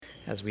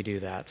as we do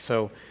that.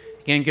 So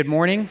again, good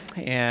morning,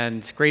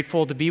 and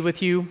grateful to be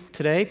with you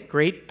today.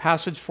 Great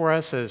passage for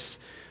us, as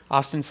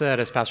Austin said,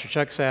 as Pastor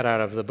Chuck said,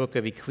 out of the book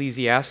of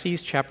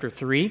Ecclesiastes, chapter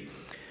 3.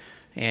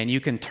 And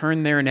you can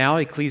turn there now,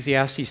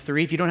 Ecclesiastes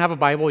 3. If you don't have a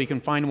Bible, you can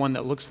find one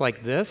that looks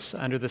like this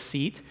under the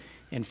seat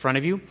in front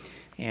of you.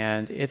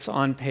 And it's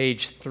on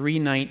page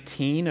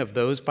 319 of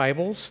those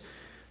Bibles.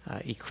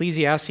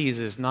 Ecclesiastes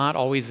is not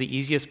always the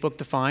easiest book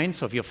to find,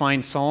 so if you'll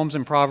find Psalms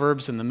and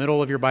Proverbs in the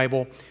middle of your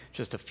Bible,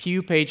 just a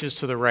few pages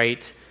to the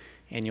right,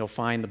 and you'll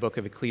find the book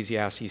of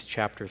Ecclesiastes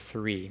chapter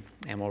 3,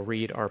 and we'll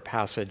read our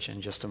passage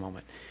in just a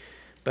moment.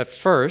 But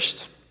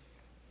first,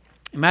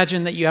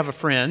 imagine that you have a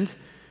friend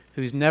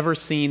who's never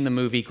seen the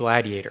movie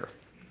Gladiator,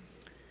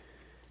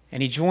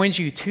 and he joins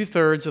you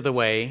 2/3 of the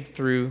way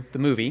through the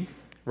movie,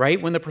 right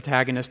when the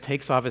protagonist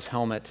takes off his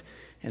helmet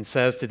and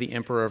says to the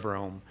Emperor of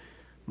Rome,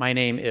 "My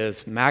name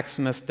is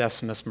Maximus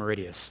Decimus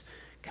Meridius,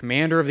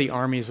 commander of the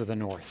armies of the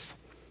north,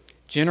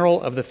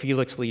 general of the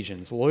Felix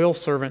legions, loyal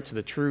servant to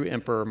the true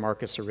Emperor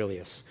Marcus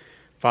Aurelius,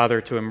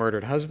 father to a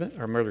murdered husband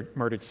or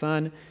murdered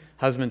son,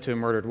 husband to a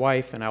murdered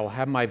wife, and I will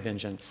have my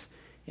vengeance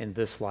in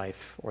this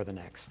life or the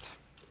next."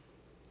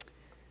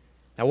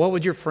 Now, what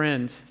would your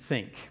friend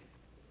think?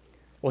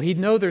 Well, he'd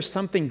know there's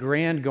something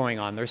grand going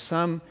on. There's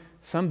some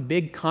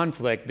big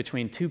conflict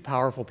between two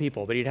powerful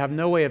people, but he'd have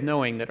no way of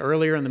knowing that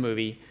earlier in the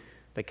movie,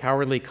 the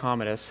cowardly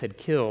Commodus had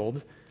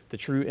killed the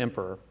true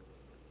emperor,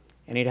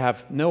 and he'd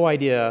have no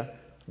idea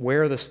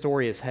where the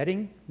story is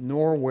heading,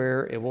 nor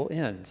where it will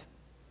end.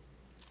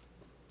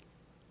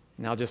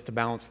 Now, just to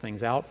balance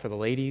things out for the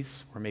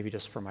ladies, or maybe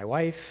just for my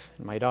wife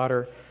and my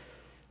daughter,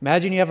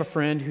 imagine you have a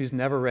friend who's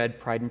never read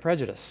Pride and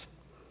Prejudice,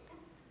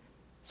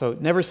 so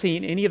never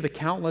seen any of the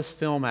countless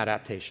film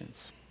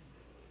adaptations.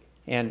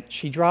 And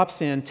she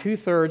drops in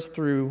 2/3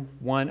 through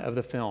one of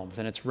the films,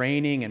 and it's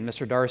raining, and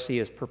Mr. Darcy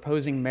is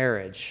proposing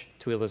marriage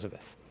to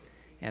Elizabeth.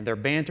 And they're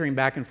bantering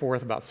back and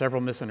forth about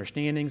several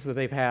misunderstandings that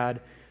they've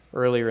had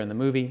earlier in the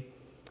movie.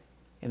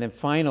 And then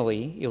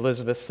finally,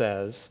 Elizabeth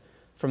says,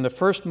 "From the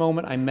first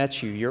moment I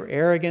met you, your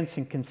arrogance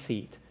and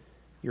conceit,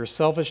 your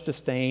selfish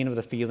disdain of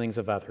the feelings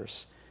of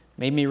others,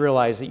 made me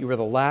realize that you were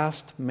the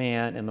last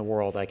man in the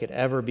world I could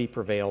ever be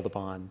prevailed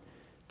upon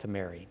to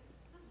marry."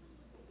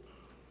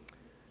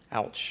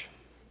 Ouch.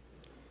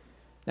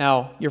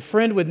 Now, your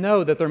friend would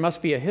know that there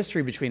must be a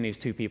history between these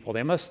two people.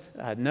 They must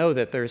know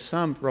that there's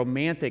some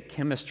romantic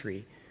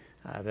chemistry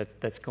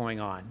that's going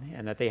on,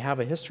 and that they have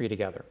a history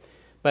together.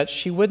 But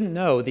she wouldn't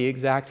know the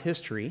exact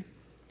history,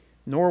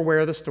 nor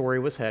where the story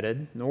was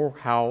headed, nor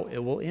how it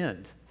will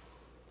end.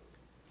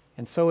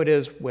 And so it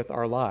is with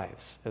our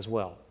lives as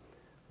well.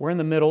 We're in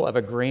the middle of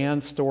a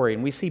grand story,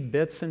 and we see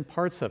bits and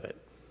parts of it.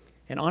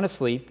 And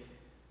honestly,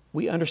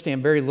 we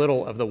understand very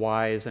little of the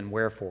whys and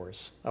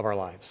wherefores of our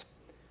lives.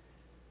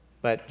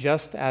 But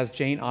just as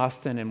Jane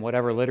Austen and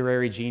whatever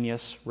literary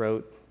genius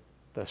wrote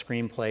the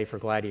screenplay for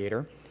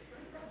Gladiator,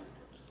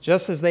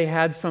 just as they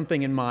had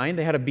something in mind,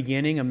 they had a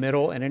beginning, a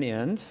middle, and an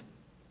end.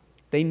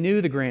 They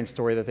knew the grand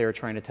story that they were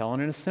trying to tell,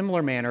 and in a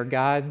similar manner,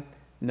 God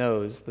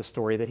knows the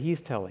story that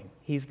He's telling.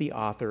 He's the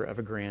author of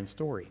a grand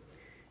story,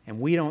 and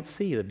we don't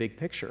see the big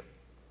picture.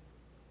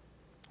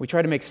 We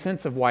try to make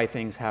sense of why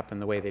things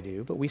happen the way they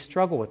do, but we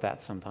struggle with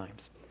that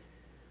sometimes.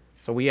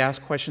 So we ask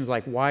questions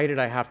like, why did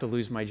I have to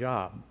lose my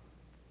job?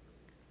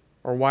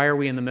 Or why are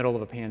we in the middle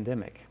of a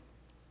pandemic?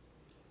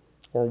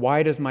 Or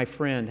why does my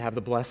friend have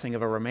the blessing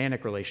of a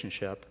romantic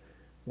relationship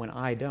when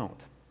I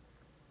don't?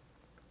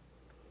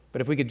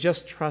 But if we could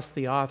just trust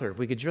the author, if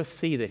we could just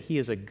see that he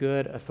is a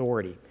good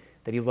authority,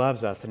 that he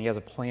loves us and he has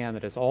a plan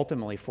that is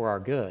ultimately for our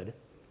good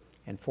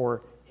and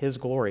for his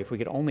glory, if we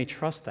could only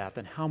trust that,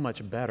 then how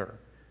much better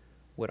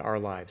would our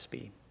lives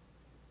be?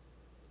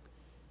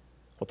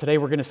 Well, today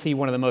we're going to see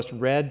one of the most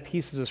read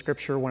pieces of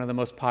Scripture, one of the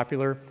most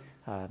popular.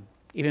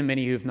 Even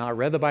many who have not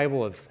read the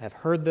Bible have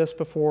heard this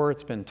before.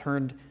 It's been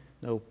turned,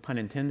 no pun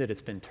intended, it's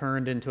been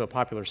turned into a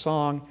popular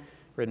song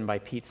written by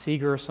Pete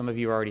Seeger. Some of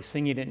you are already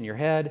singing it in your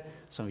head.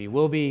 Some of you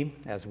will be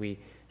as we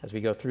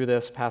go through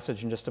this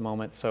passage in just a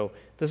moment. So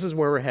this is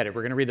where we're headed.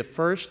 We're going to read the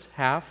first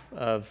half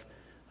of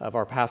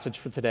our passage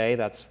for today.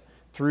 That's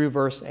through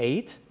verse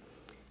 8.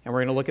 And we're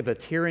going to look at the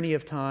tyranny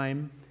of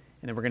time,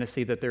 and then we're going to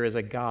see that there is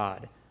a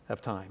God of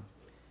time.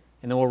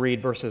 And then we'll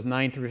read verses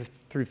 9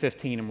 through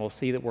 15, and we'll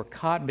see that we're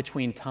caught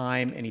between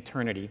time and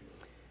eternity.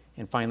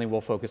 And finally,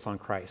 we'll focus on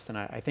Christ. And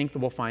I think that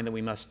we'll find that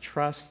we must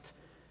trust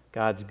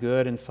God's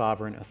good and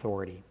sovereign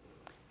authority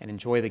and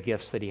enjoy the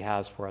gifts that He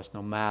has for us,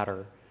 no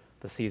matter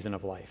the season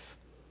of life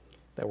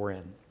that we're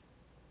in.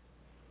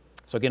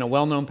 So again, a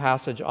well-known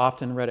passage,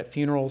 often read at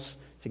funerals.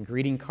 It's in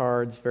greeting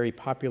cards, very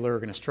popular. We're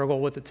going to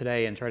struggle with it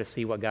today and try to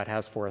see what God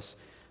has for us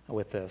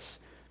with this.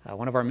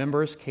 One of our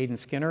members, Caden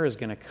Skinner, is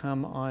going to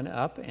come on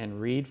up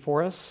and read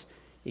for us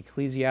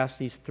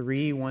Ecclesiastes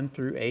 3, 1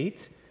 through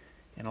 8,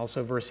 and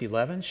also verse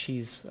 11.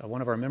 She's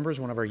one of our members,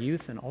 one of our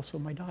youth, and also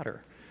my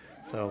daughter.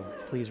 So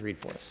please read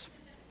for us.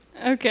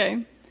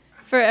 Okay.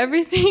 For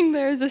everything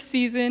there is a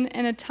season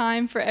and a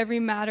time for every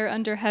matter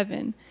under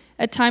heaven,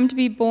 a time to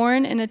be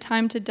born and a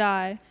time to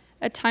die,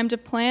 a time to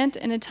plant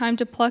and a time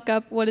to pluck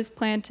up what is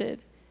planted,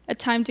 a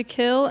time to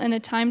kill and a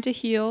time to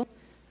heal,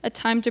 a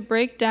time to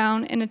break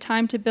down and a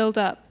time to build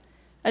up,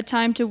 a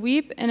time to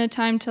weep and a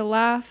time to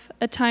laugh,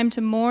 a time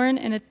to mourn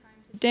and a time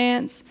to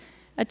dance,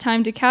 a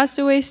time to cast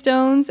away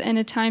stones and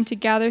a time to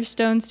gather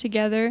stones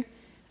together,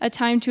 a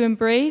time to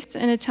embrace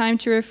and a time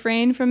to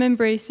refrain from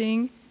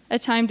embracing, a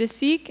time to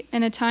seek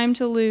and a time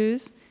to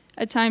lose,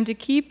 a time to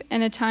keep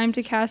and a time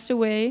to cast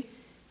away,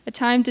 a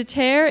time to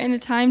tear and a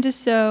time to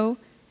sow,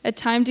 a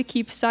time to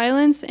keep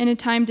silence and a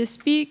time to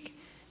speak,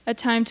 a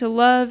time to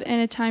love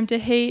and a time to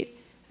hate,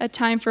 a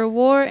time for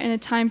war and a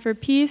time for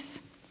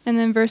peace. And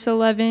then verse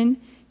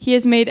 11, he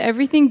has made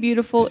everything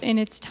beautiful in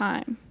its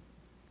time.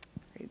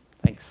 Great.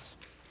 Thanks.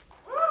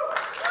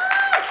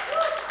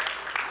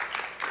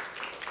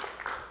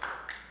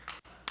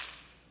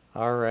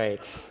 All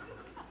right.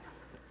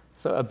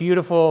 So a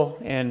beautiful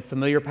and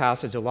familiar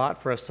passage, a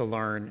lot for us to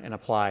learn and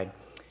apply.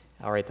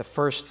 All right, the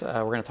first,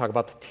 we're going to talk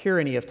about the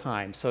tyranny of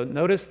time. So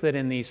notice that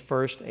in these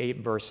first 8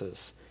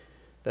 verses,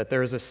 that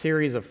there's a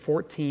series of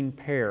 14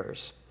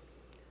 pairs.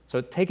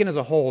 So taken as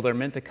a whole, they're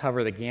meant to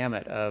cover the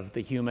gamut of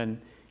the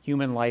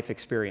human life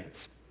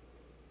experience.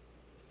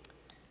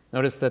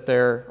 Notice that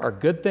there are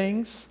good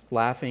things,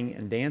 laughing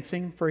and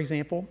dancing, for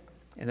example,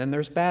 and then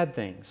there's bad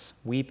things,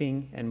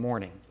 weeping and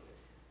mourning.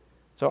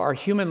 So our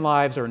human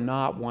lives are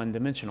not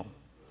one-dimensional.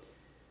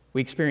 We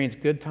experience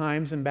good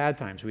times and bad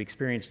times. We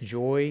experience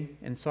joy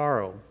and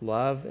sorrow,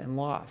 love and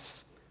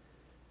loss,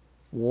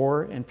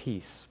 war and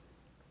peace.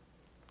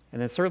 And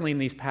then certainly in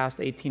these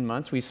past 18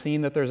 months, we've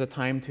seen that there's a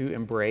time to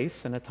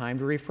embrace and a time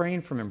to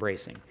refrain from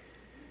embracing.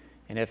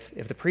 And if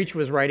the preacher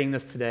was writing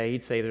this today,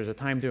 he'd say there's a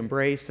time to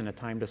embrace and a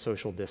time to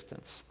social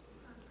distance.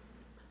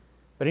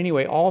 But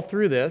anyway, all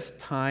through this,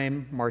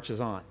 time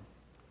marches on.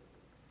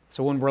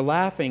 So when we're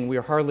laughing, we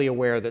are hardly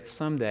aware that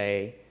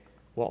someday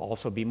will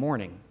also be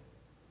mourning.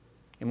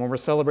 And when we're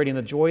celebrating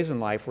the joys in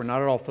life, we're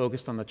not at all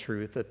focused on the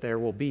truth that there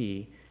will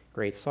be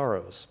great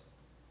sorrows.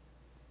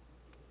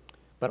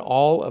 But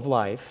all of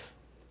life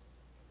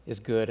is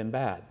good and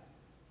bad.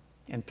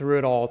 And through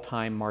it all,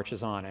 time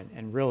marches on.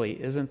 And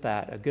really, isn't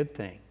that a good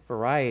thing?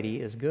 Variety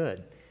is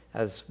good.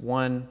 As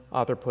one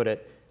author put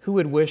it, who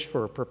would wish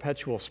for a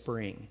perpetual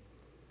spring?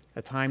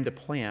 A time to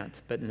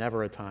plant, but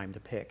never a time to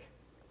pick.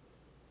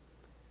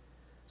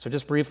 So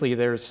just briefly,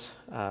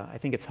 I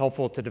think it's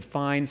helpful to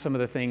define some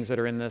of the things that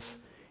are in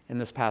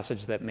this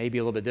passage that may be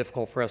a little bit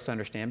difficult for us to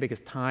understand because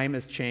time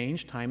has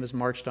changed, time has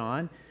marched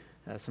on.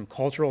 Some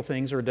cultural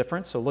things are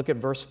different. So look at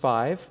verse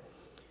 5.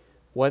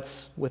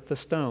 What's with the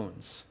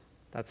stones?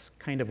 That's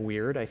kind of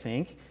weird, I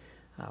think.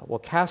 Well,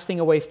 casting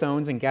away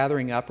stones and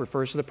gathering up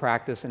refers to the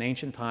practice in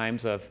ancient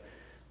times of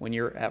when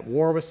you're at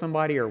war with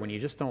somebody or when you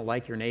just don't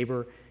like your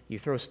neighbor, you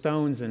throw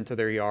stones into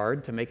their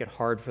yard to make it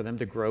hard for them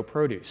to grow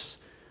produce.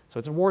 So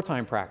it's a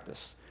wartime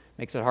practice.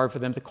 Makes it hard for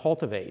them to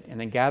cultivate. And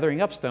then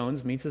gathering up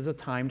stones means it's a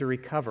time to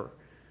recover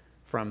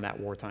from that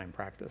wartime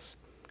practice.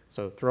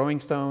 So throwing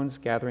stones,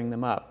 gathering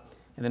them up.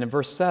 And then in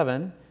verse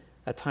 7,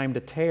 a time to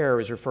tear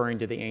is referring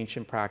to the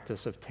ancient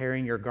practice of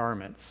tearing your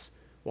garments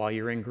while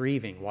you're in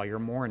grieving, while you're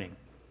mourning.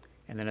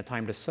 And then a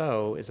time to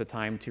sow is a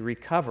time to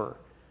recover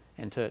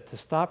and to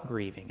stop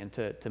grieving and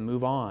to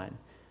move on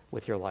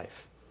with your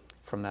life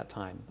from that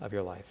time of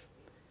your life.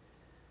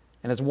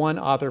 And as one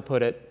author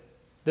put it,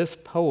 this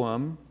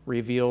poem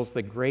reveals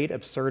the great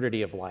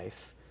absurdity of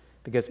life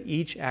because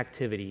each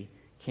activity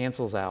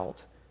cancels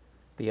out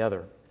the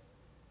other.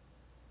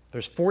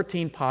 There's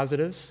 14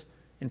 positives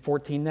and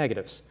 14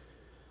 negatives.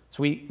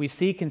 So we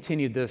see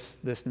continued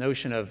this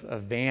notion of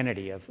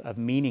vanity, of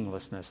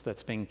meaninglessness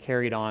that's being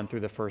carried on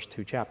through the first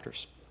 2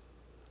 chapters.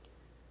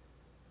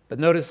 But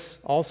notice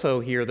also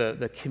here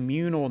the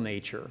communal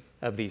nature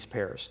of these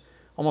pairs.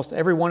 Almost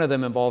every one of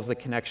them involves the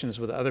connections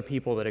with other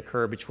people that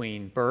occur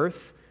between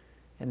birth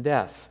and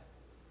death.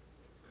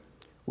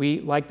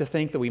 We like to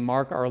think that we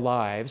mark our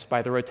lives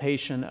by the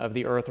rotation of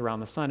the earth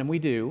around the sun, and we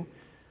do.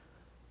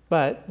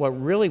 But what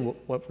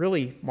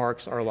really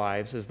marks our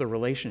lives is the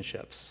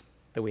relationships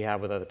that we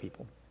have with other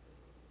people.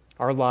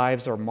 Our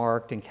lives are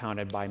marked and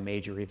counted by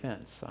major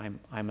events.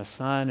 I'm a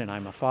son and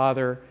I'm a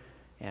father,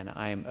 and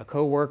I'm a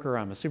coworker,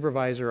 I'm a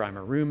supervisor, I'm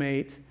a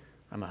roommate,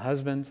 I'm a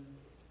husband,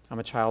 I'm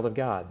a child of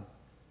God.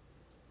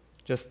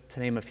 Just to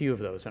name a few of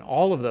those. And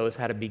all of those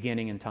had a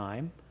beginning in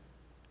time.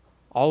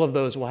 All of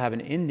those will have an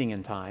ending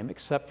in time,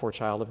 except for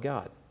child of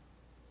God.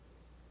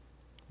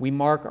 We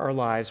mark our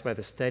lives by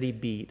the steady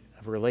beat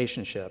of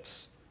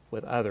relationships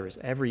with others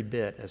every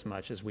bit as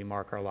much as we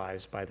mark our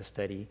lives by the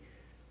steady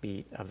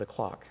beat of the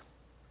clock.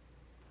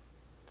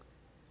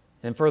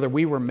 And further,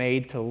 we were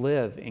made to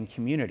live in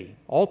community.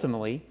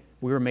 Ultimately,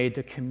 we were made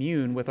to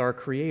commune with our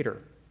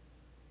Creator.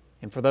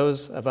 And for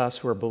those of us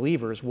who are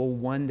believers, we'll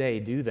one day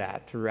do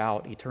that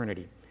throughout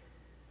eternity.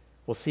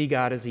 We'll see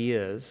God as He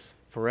is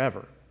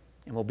forever,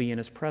 and we'll be in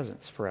His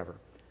presence forever,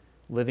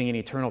 living in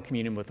eternal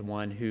communion with the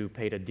one who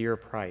paid a dear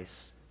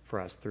price for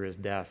us through His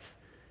death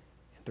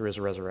and through His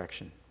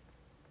resurrection.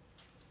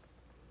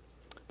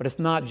 But it's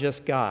not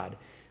just God.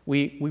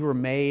 We were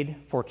made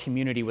for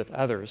community with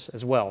others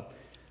as well.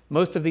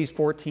 Most of these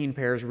 14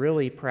 pairs,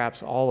 really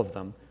perhaps all of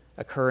them,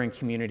 occur in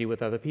community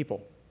with other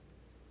people.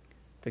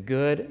 The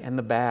good and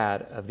the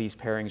bad of these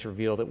pairings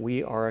reveal that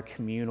we are a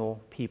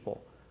communal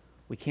people.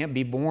 We can't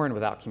be born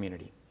without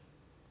community.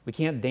 We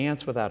can't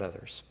dance without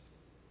others.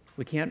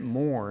 We can't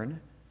mourn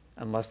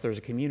unless there's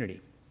a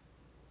community.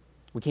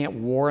 We can't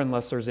war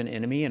unless there's an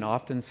enemy and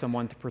often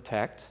someone to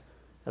protect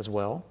as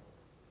well.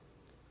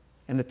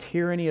 And the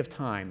tyranny of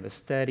time, the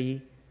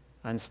steady,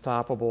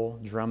 unstoppable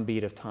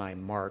drumbeat of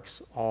time,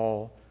 marks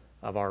all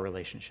of our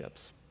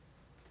relationships.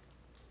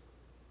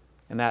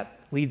 And that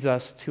leads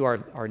us to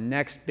our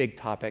next big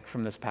topic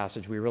from this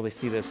passage. We really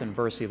see this in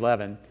verse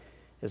 11,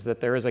 is that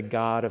there is a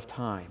God of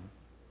time.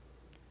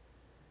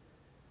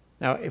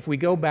 Now, if we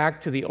go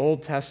back to the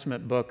Old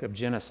Testament book of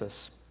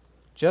Genesis,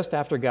 just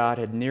after God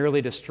had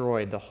nearly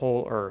destroyed the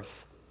whole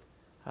earth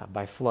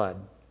by flood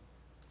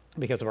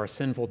because of our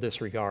sinful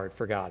disregard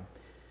for God,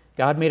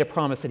 God made a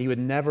promise that he would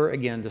never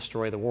again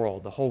destroy the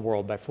world, the whole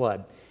world, by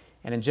flood.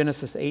 And in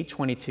Genesis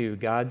 8:22,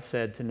 God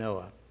said to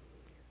Noah,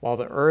 "While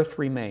the earth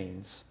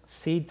remains,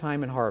 seed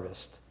time and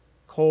harvest,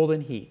 cold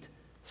and heat,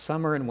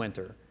 summer and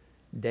winter,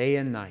 day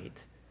and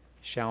night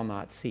shall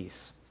not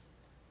cease."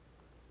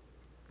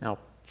 Now,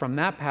 from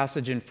that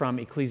passage and from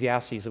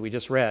Ecclesiastes that we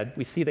just read,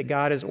 we see that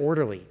God is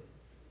orderly.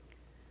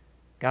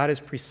 God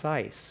is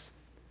precise.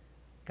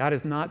 God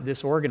is not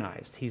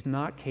disorganized. He's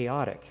not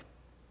chaotic.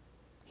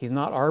 He's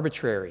not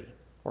arbitrary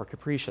or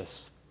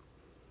capricious.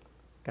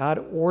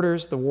 God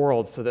orders the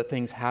world so that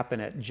things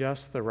happen at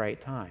just the right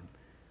time.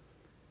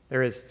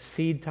 There is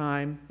seed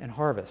time and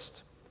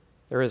harvest.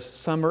 There is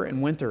summer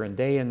and winter and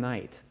day and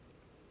night.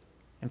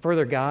 And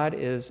further, God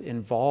is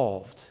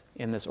involved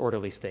in this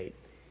orderly state.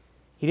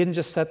 He didn't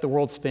just set the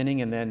world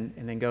spinning and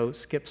then go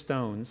skip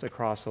stones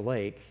across a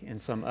lake in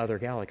some other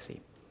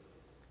galaxy.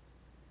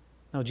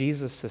 No,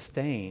 Jesus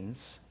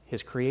sustains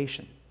his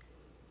creation.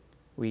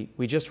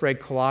 We just read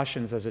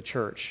Colossians as a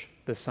church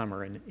this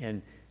summer.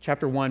 In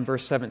chapter 1,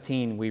 verse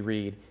 17, we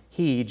read,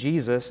 "He,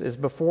 Jesus, is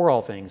before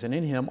all things, and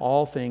in him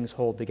all things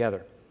hold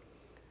together."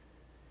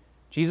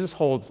 Jesus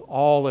holds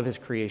all of his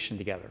creation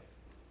together.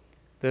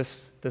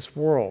 This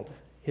world,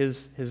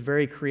 his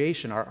very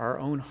creation, our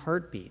own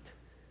heartbeat,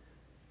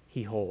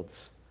 he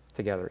holds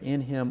together.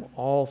 In him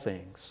all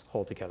things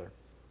hold together.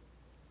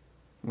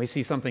 We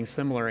see something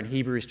similar in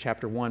Hebrews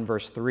chapter 1,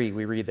 verse 3.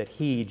 We read that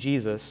he,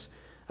 Jesus,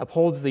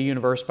 upholds the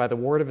universe by the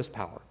word of his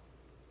power.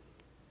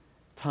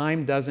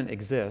 Time doesn't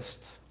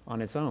exist on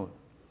its own.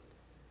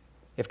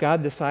 If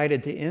God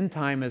decided to end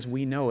time as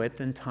we know it,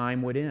 then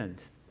time would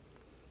end.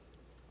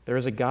 There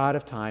is a God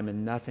of time,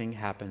 and nothing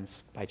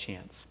happens by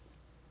chance.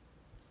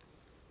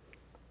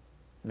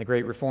 And the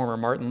great reformer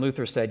Martin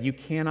Luther said, "You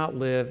cannot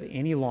live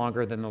any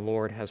longer than the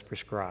Lord has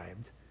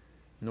prescribed,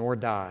 nor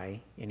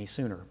die any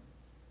sooner."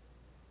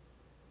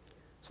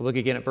 So look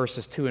again at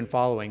verses 2 and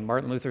following.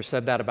 Martin Luther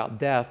said that about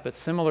death, but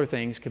similar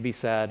things could be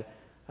said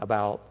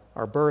about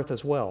our birth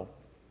as well.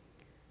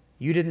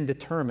 You didn't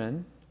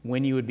determine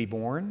when you would be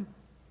born,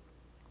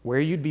 where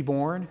you'd be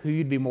born, who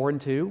you'd be born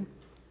to,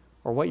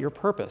 or what your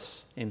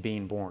purpose in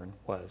being born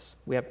was.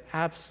 We have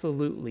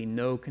absolutely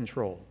no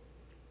control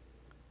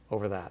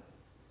over that.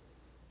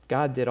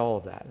 God did all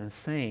of that. And the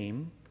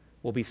same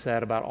will be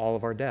said about all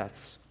of our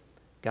deaths.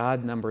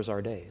 God numbers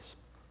our days.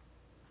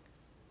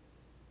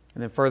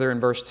 And then further in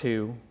verse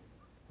 2,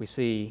 we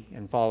see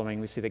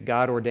that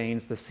God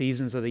ordains the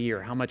seasons of the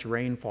year, how much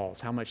rain falls,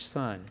 how much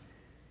sun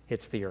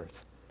hits the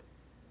earth.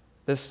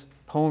 This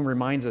poem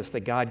reminds us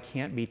that God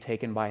can't be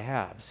taken by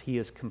halves. He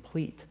is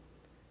complete.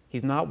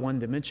 He's not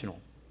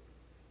one-dimensional.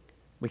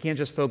 We can't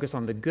just focus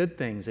on the good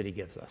things that he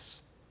gives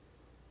us.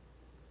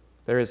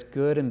 There is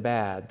good and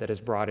bad that is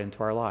brought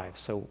into our lives.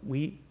 So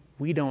we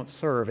don't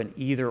serve an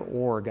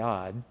either-or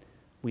God.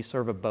 We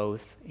serve a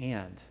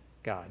both-and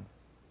God.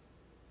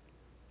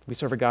 We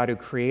serve a God who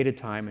created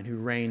time and who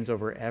reigns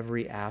over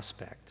every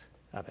aspect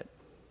of it.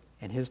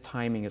 And his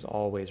timing is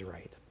always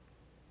right.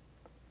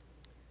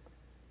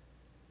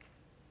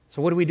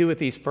 So what do we do with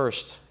these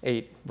first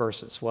 8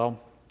 verses? Well,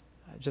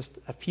 just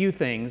a few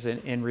things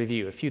in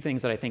review, a few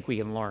things that I think we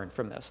can learn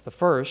from this. The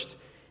first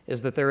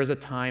is that there is a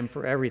time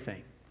for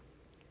everything,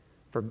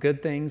 for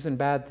good things and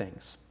bad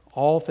things.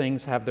 All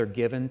things have their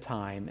given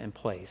time and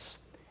place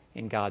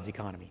in God's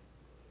economy.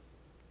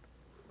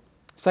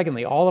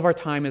 Secondly, all of our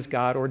time is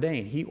God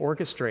ordained. He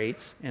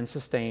orchestrates and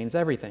sustains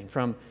everything,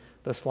 from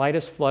the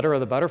slightest flutter of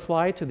the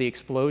butterfly to the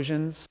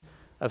explosions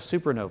of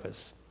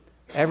supernovas.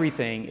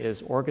 Everything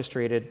is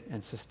orchestrated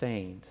and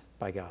sustained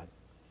by God.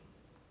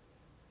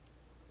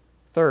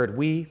 Third,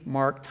 we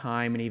mark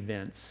time and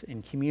events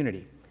in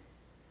community.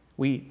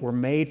 We were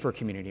made for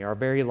community. Our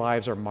very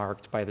lives are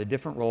marked by the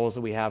different roles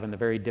that we have and the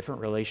very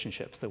different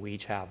relationships that we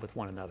each have with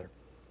one another.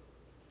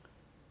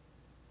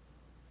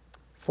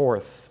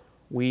 Fourth,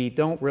 we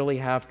don't really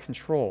have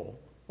control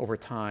over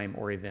time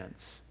or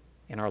events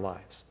in our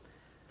lives.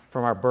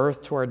 From our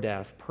birth to our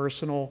death,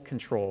 personal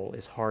control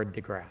is hard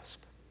to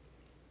grasp.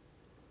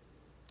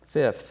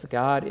 Fifth,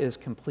 God is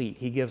complete.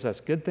 He gives us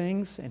good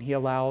things and he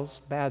allows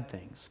bad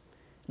things.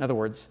 In other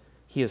words,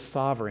 He is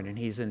sovereign and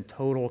he's in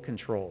total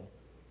control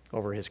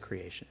over his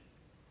creation.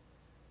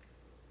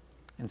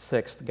 And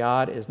sixth,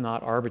 God is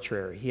not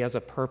arbitrary. He has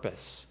a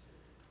purpose.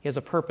 He has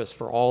a purpose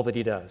for all that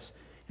he does.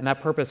 And that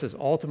purpose is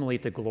ultimately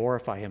to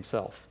glorify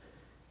himself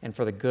and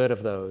for the good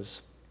of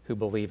those who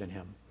believe in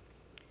him.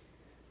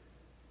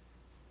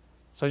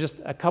 So just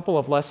a couple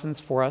of lessons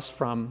for us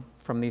from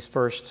these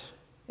first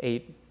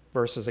 8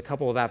 verses, a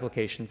couple of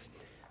applications.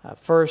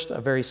 First,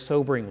 a very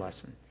sobering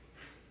lesson.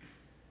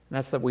 And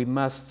that's that we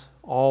must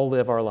all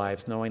live our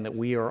lives knowing that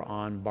we are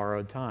on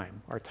borrowed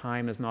time. Our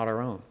time is not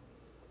our own.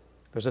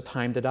 There's a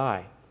time to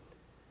die.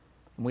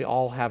 And we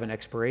all have an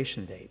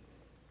expiration date.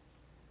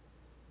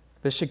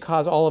 This should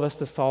cause all of us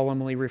to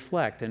solemnly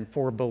reflect. And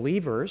for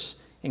believers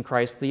in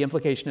Christ, the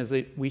implication is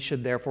that we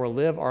should therefore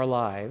live our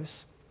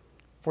lives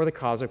for the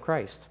cause of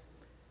Christ.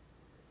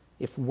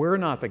 If we're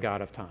not the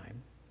God of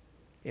time,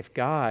 if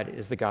God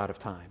is the God of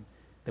time,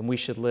 then we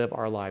should live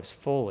our lives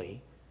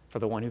fully for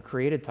the one who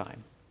created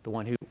time, the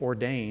one who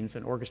ordains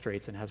and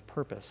orchestrates and has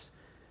purpose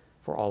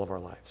for all of our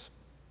lives.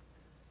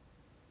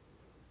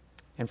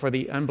 And for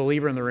the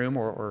unbeliever in the room,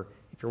 or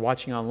if you're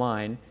watching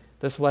online,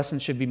 this lesson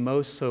should be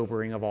most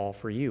sobering of all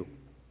for you.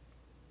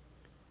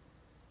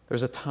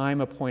 There's a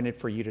time appointed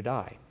for you to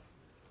die.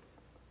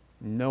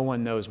 No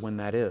one knows when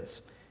that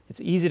is.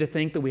 It's easy to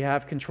think that we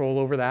have control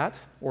over that,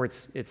 or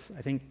it's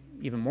I think,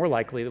 even more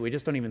likely that we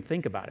just don't even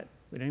think about it.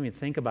 We don't even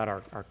think about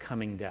our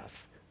coming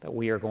death, that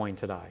we are going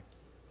to die.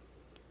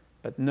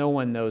 But no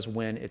one knows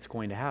when it's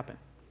going to happen.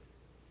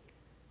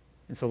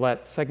 And so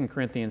let 2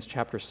 Corinthians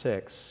chapter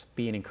 6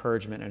 be an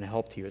encouragement and a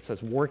help to you. It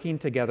says, working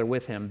together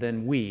with him,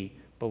 then we,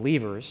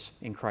 believers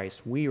in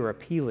Christ, we are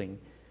appealing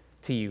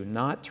to you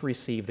not to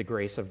receive the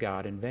grace of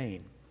God in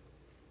vain.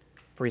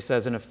 For he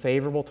says, in a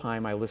favorable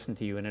time I listened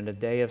to you, and in a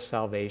day of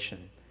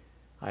salvation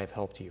I have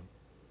helped you.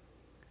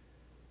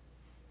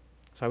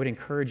 So I would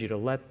encourage you to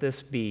let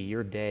this be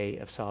your day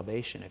of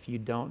salvation. If you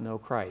don't know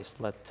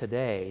Christ, let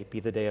today be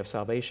the day of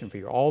salvation for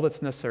you. All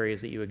that's necessary is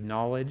that you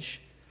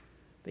acknowledge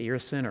that you're a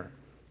sinner,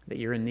 that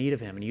you're in need of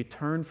him, and you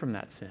turn from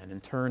that sin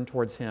and turn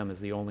towards him as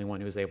the only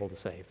one who is able to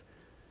save.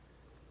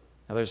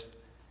 Now there's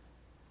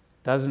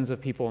dozens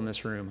of people in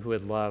this room who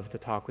would love to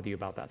talk with you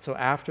about that. So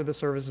after the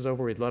service is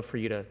over, we'd love for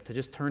you to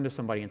just turn to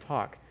somebody and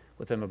talk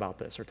with them about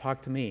this, or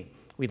talk to me.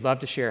 We'd love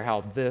to share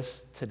how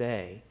this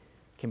today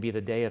can be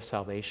the day of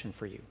salvation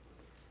for you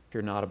if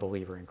you're not a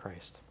believer in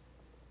Christ.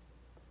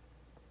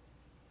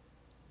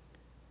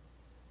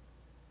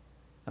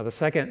 Now, the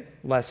second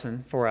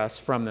lesson for us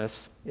from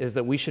this is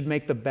that we should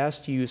make the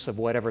best use of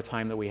whatever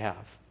time that we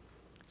have.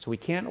 So we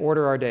can't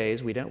order our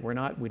days. We don't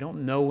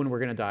know when we're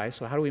going to die.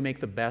 So how do we make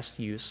the best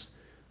use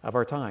of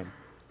our time?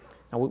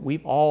 Now,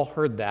 we've all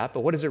heard that, but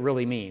what does it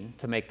really mean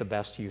to make the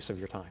best use of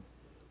your time?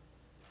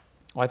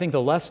 Well, I think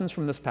the lessons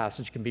from this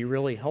passage can be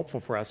really helpful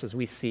for us as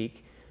we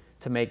seek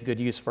to make good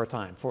use of our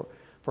time.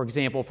 For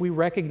example, if we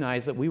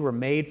recognize that we were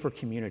made for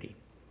community,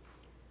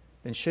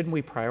 then shouldn't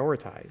we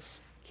prioritize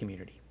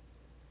community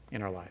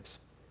in our lives?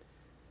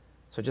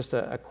 So just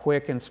a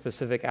quick and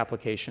specific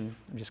application.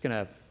 I'm just going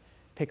to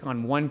pick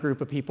on one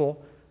group of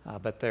people,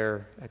 but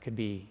there could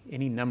be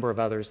any number of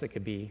others that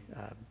could be,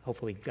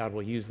 hopefully God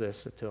will use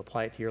this to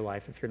apply it to your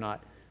life if you're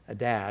not a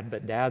dad,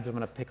 but dads, I'm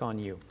going to pick on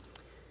you.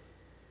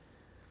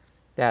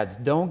 Dads,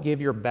 don't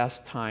give your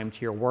best time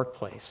to your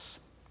workplace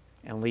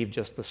and leave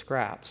just the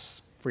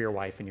scraps for your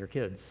wife and your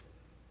kids.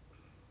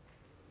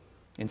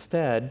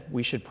 Instead,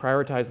 we should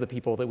prioritize the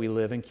people that we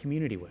live in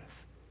community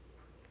with.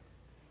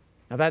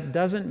 Now, that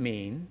doesn't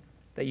mean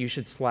that you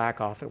should slack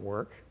off at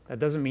work. That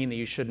doesn't mean that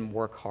you shouldn't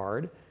work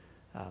hard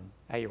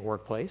at your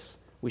workplace.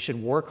 We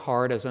should work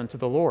hard as unto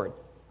the Lord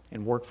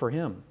and work for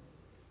him.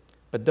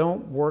 But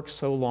don't work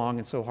so long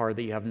and so hard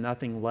that you have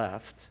nothing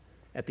left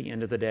at the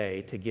end of the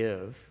day to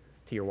give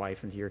to your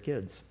wife and to your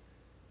kids.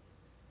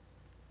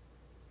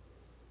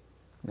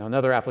 Now,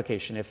 another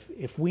application,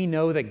 if we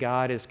know that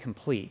God is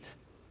complete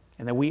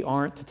and that we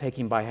aren't to take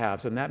him by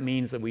halves, then that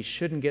means that we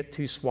shouldn't get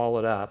too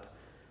swallowed up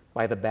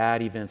by the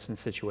bad events and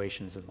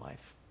situations in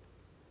life.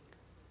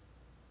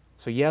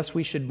 So yes,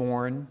 we should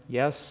mourn.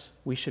 Yes,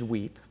 we should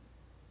weep.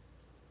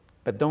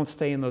 But don't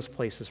stay in those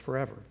places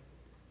forever.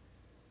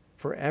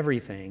 For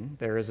everything,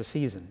 there is a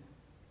season.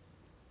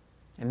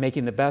 And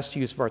making the best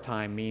use of our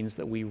time means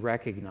that we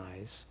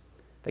recognize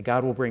that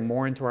God will bring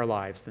more into our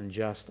lives than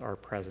just our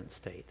present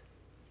state.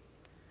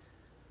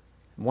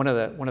 One of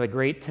the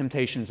great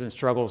temptations and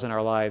struggles in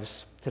our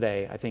lives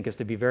today, I think, is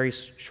to be very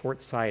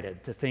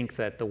short-sighted, to think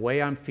that the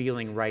way I'm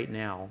feeling right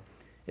now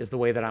is the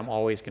way that I'm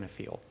always going to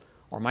feel,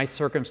 or my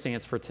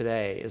circumstance for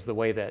today is the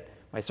way that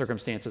my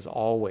circumstance is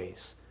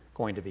always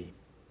going to be.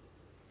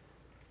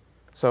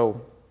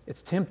 So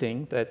it's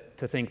tempting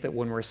to think that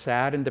when we're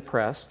sad and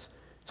depressed,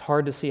 it's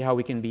hard to see how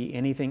we can be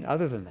anything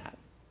other than that.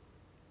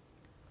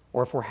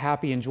 Or if we're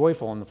happy and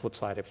joyful, on the flip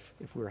side,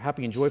 if we're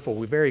happy and joyful,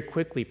 we very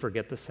quickly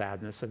forget the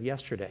sadness of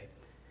yesterday.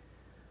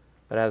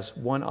 But as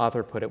one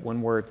author put it,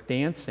 when we're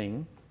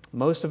dancing,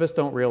 most of us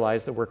don't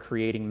realize that we're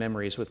creating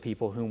memories with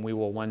people whom we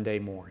will one day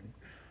mourn.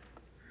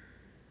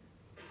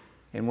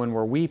 And when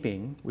we're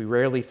weeping, we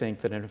rarely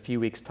think that in a few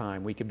weeks'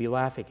 time we could be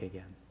laughing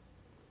again.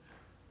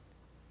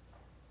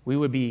 We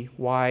would be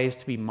wise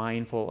to be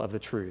mindful of the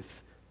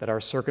truth that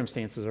our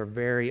circumstances are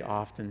very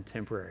often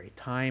temporary.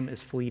 Time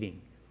is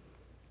fleeting,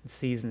 and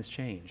seasons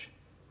change.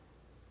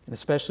 And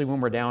especially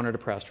when we're down or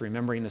depressed,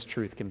 remembering this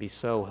truth can be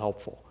so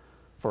helpful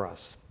for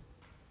us.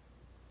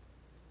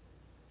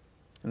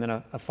 And then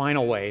a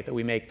final way that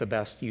we make the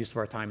best use of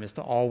our time is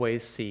to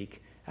always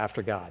seek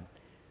after God.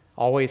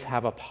 Always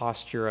have a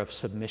posture of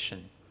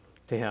submission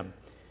to Him.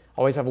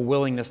 Always have a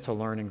willingness to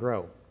learn and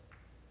grow.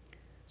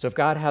 So if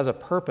God has a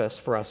purpose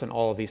for us in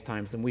all of these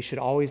times, then we should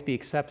always be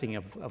accepting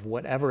of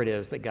whatever it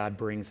is that God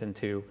brings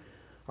into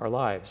our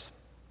lives,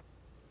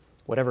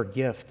 whatever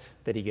gift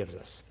that He gives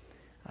us.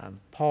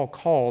 Paul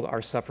called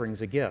our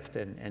sufferings a gift,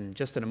 and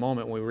just in a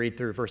moment when we read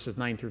through verses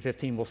 9 through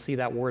 15, we'll see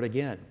that word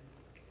again,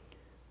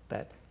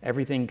 that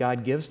everything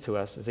God gives to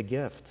us is a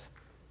gift.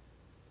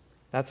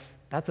 That's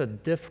a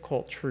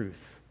difficult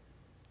truth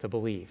to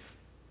believe,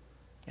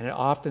 and it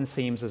often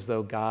seems as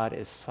though God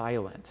is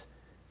silent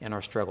in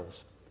our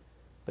struggles.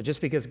 But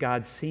just because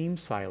God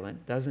seems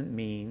silent doesn't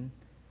mean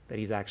that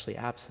He's actually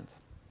absent.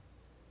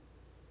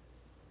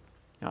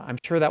 Now, I'm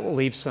sure that will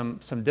leave some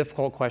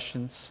difficult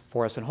questions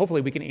for us, and hopefully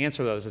we can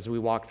answer those as we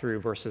walk through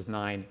verses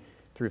 9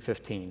 through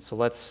 15. So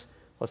let's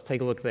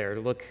take a look there.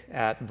 Look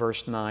at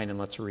verse 9 and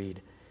let's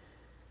read.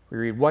 We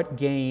read, "What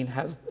gain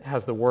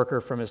has the worker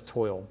from his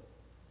toil?"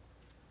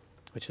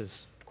 Which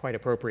is quite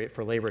appropriate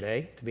for Labor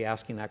Day to be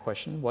asking that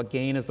question. What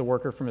gain is the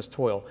worker from his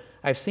toil?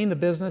 I've seen the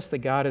business that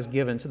God has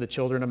given to the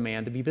children of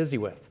man to be busy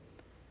with.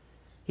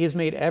 He has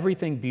made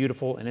everything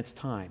beautiful in its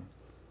time,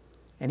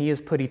 and He has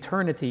put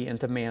eternity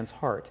into man's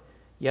heart,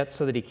 yet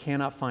so that he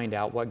cannot find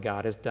out what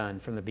God has done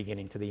from the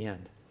beginning to the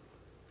end.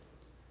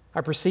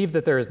 I perceive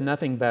that there is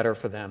nothing better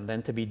for them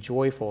than to be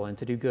joyful and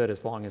to do good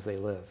as long as they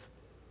live.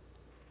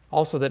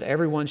 Also that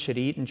everyone should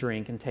eat and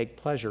drink and take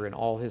pleasure in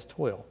all his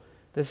toil.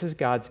 This is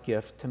God's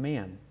gift to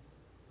man.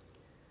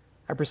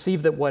 I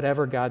perceive that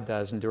whatever God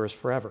does endures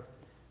forever.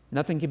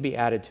 Nothing can be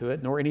added to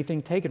it, nor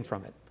anything taken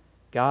from it.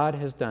 God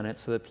has done it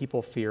so that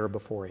people fear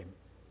before Him.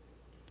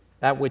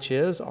 That which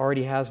is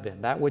already has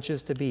been. That which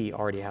is to be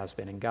already has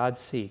been. And God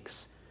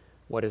seeks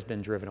what has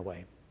been driven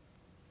away.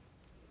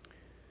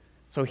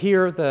 So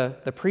here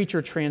the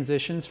preacher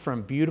transitions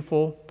from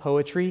beautiful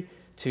poetry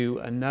to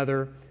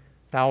another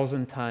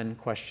 1,000-ton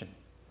question.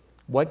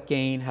 What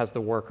gain has the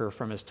worker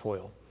from his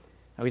toil?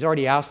 Now he's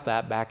already asked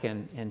that back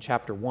in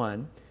chapter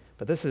 1.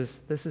 But this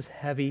is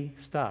heavy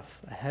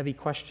stuff, a heavy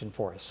question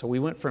for us. So we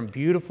went from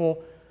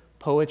beautiful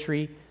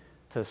poetry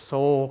to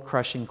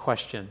soul-crushing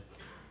question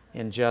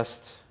in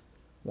just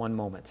one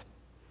moment.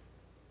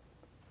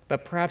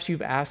 But perhaps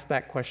you've asked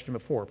that question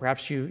before.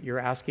 Perhaps you're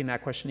asking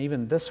that question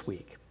even this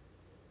week.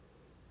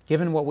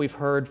 Given what we've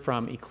heard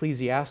from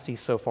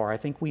Ecclesiastes so far, I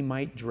think we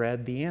might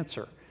dread the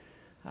answer.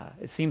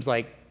 It seems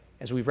like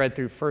as we've read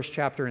through first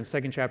chapter and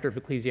second chapter of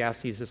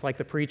Ecclesiastes, it's like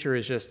the preacher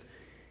is just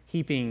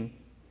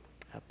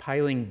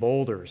piling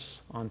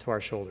boulders onto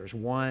our shoulders,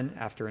 one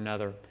after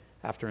another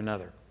after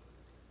another.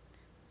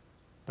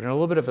 But in a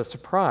little bit of a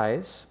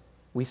surprise,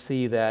 we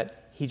see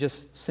that he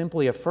just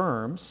simply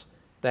affirms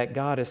that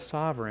God is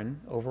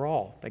sovereign over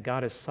all, that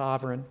God is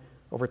sovereign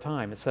over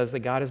time. It says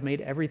that God has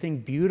made everything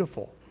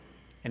beautiful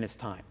in its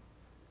time.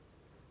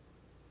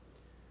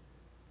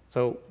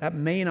 So that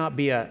may not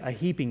be a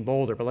heaping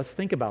boulder, but let's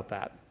think about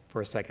that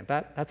for a second.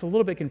 That's a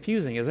little bit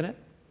confusing, isn't it?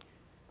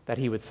 That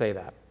he would say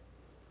that.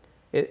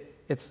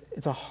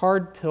 It's a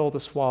hard pill to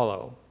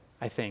swallow,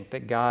 I think,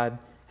 that God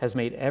has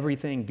made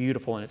everything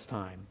beautiful in its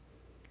time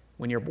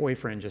when your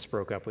boyfriend just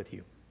broke up with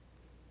you,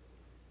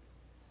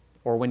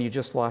 or when you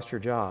just lost your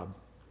job,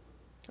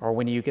 or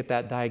when you get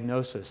that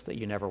diagnosis that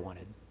you never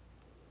wanted,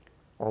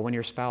 or when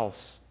your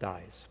spouse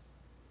dies.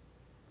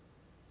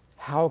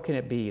 How can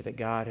it be that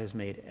God has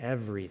made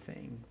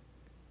everything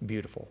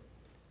beautiful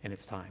in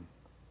its time?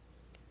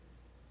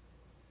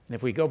 And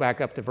if we go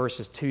back up to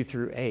verses 2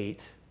 through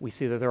 8, we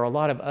see that there are a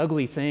lot of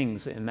ugly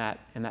things in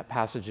that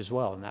passage as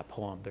well, in that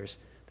poem.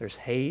 There's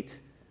hate,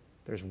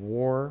 there's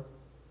war,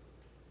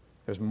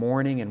 there's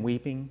mourning and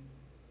weeping.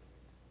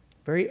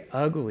 Very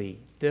ugly,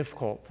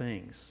 difficult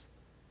things.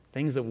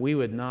 Things that we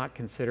would not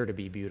consider to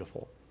be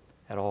beautiful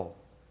at all.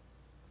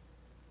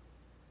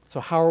 So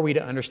how are we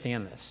to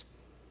understand this?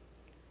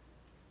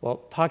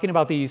 Well, talking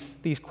about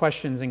these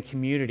questions in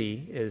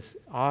community is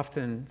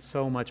often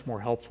so much more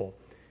helpful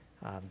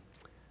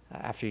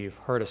after you've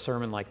heard a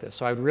sermon like this.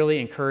 So I would really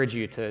encourage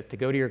you to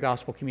go to your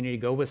gospel community,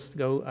 go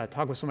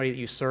talk with somebody that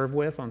you serve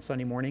with on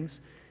Sunday mornings,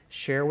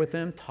 share with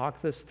them,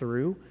 talk this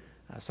through.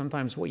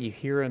 Sometimes what you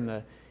hear in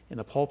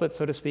the pulpit,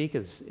 so to speak,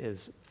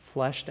 is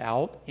fleshed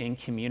out in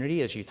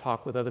community as you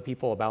talk with other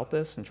people about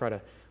this and try to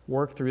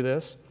work through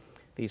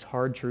these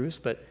hard truths.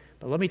 But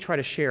let me try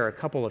to share a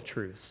couple of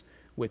truths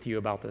with you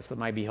about this that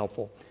might be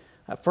helpful.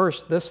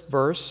 First, this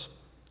verse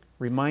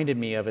reminded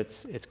me of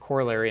its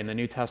corollary in the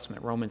New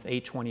Testament, Romans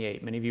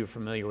 8:28. Many of you are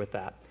familiar with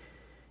that.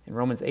 And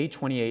Romans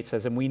 8:28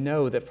 says, "And we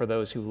know that for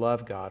those who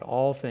love God,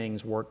 all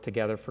things work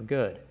together for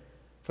good,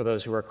 for for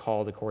those who are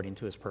called according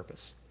to his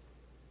purpose.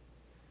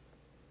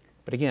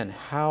 But again,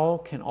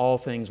 how can all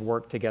things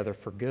work together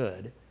for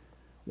good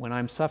when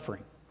I'm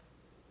suffering?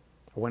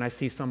 Or when I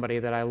see somebody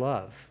that I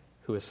love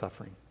who is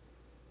suffering?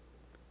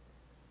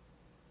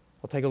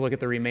 We'll take a look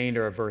at the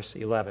remainder of verse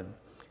 11. It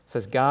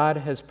says, God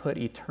has put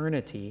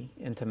eternity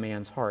into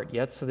man's heart,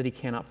 yet so that he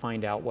cannot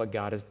find out what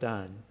God has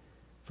done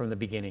from the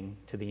beginning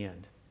to the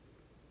end.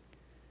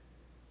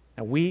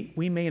 Now, we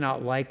may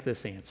not like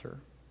this answer,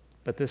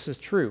 but this is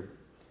true.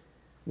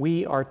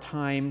 We are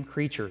time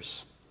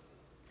creatures,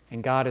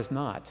 and God is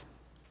not.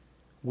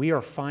 We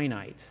are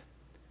finite,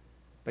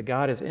 but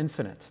God is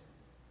infinite.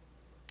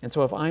 And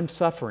so if I'm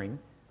suffering,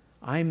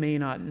 I may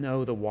not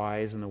know the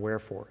whys and the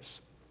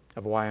wherefores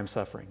of why I'm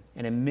suffering.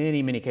 And in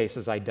many, many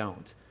cases, I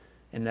don't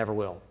and never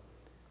will.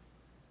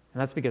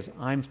 And that's because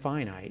I'm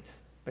finite,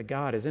 but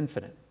God is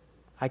infinite.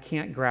 I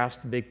can't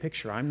grasp the big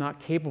picture. I'm not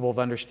capable of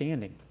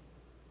understanding.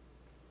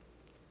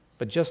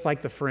 But just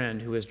like the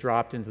friend who is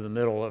dropped into the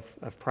middle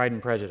of Pride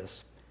and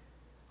Prejudice,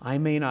 I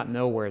may not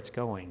know where it's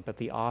going, but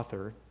the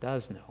author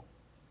does know.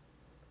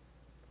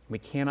 We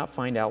cannot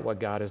find out what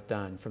God has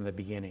done from the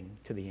beginning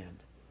to the end.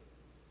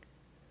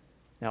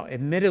 Now,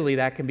 admittedly,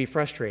 that can be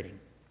frustrating,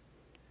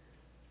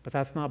 but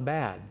that's not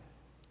bad.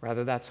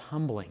 Rather, that's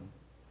humbling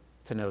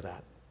to know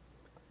that.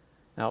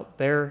 Now,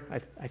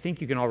 I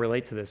think you can all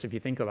relate to this if you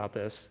think about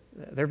this.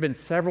 There have been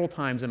several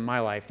times in my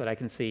life that I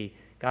can see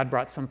God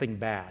brought something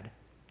bad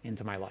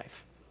into my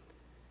life.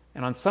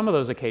 And on some of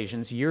those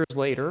occasions, years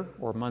later,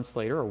 or months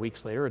later, or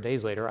weeks later, or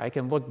days later, I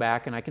can look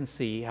back and I can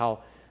see how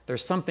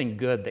there's something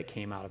good that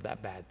came out of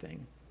that bad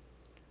thing.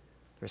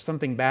 There's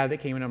something bad that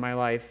came into my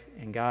life,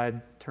 and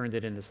God turned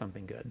it into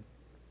something good.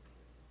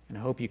 And I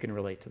hope you can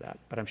relate to that.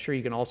 But I'm sure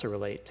you can also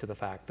relate to the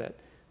fact that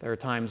there are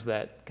times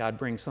that God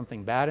brings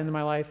something bad into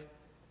my life,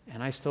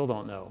 and I still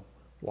don't know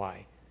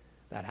why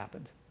that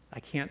happened. I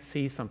can't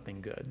see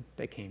something good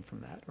that came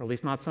from that, or at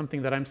least not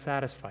something that I'm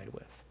satisfied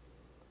with.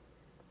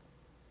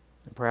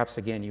 And perhaps,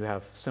 again, you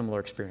have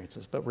similar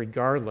experiences. But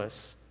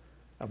regardless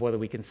of whether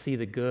we can see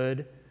the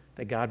good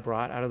that God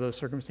brought out of those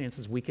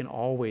circumstances, we can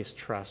always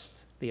trust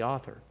the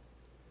author.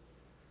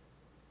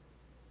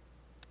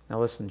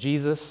 Now listen,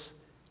 Jesus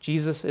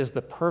is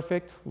the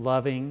perfect,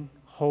 loving,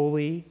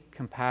 holy,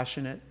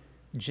 compassionate,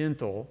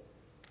 gentle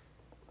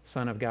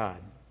Son of God.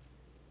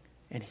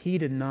 And he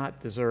did not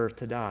deserve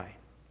to die.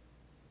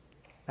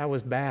 That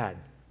was bad.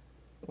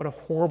 What a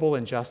horrible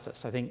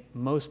injustice. I think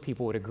most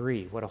people would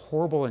agree. What a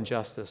horrible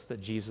injustice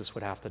that Jesus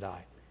would have to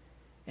die.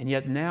 And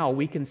yet now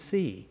we can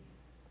see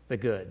the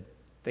good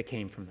that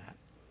came from that.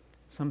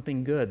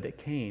 Something good that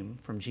came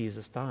from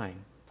Jesus dying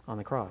on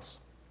the cross.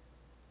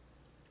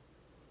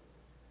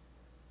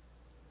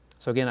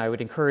 So again, I would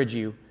encourage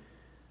you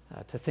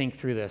to think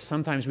through this.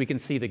 Sometimes we can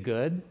see the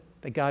good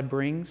that God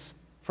brings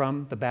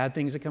from the bad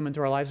things that come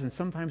into our lives, and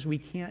sometimes we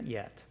can't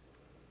yet.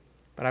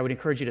 But I would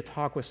encourage you to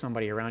talk with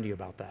somebody around you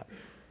about that.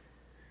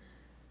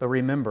 But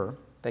remember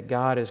that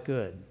God is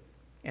good,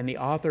 and the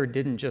author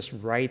didn't just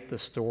write the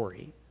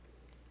story.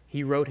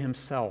 He wrote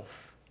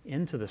himself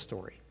into the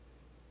story,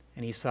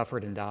 and he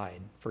suffered and died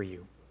for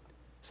you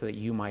so that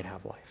you might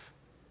have life.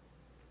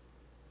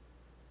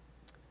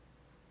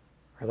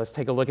 All right, let's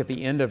take a look at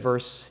the end of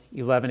verse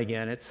 11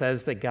 again. It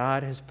says that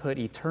God has put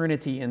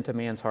eternity into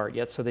man's heart,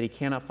 yet so that he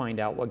cannot find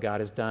out what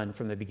God has done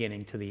from the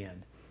beginning to the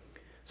end.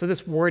 So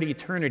this word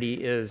eternity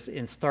is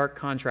in stark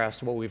contrast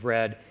to what we've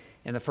read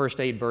in the first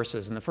 8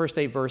 verses. In the first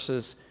 8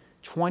 verses,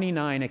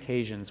 29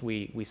 occasions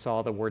we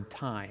saw the word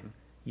time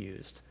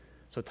used.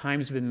 So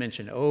time's been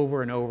mentioned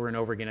over and over and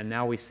over again, and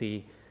now we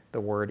see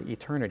the word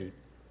eternity.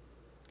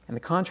 And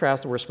the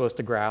contrast that we're supposed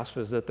to grasp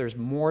is that there's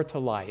more to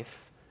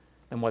life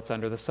than what's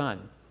under the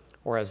sun.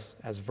 Or as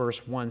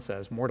verse 1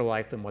 says, more to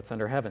life than what's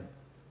under heaven.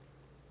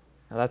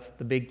 Now that's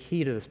the big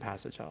key to this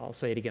passage. I'll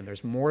say it again.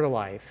 There's more to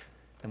life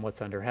than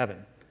what's under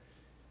heaven.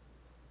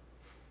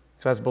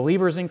 So as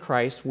believers in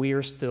Christ, we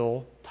are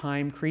still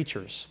time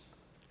creatures.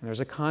 And there's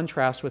a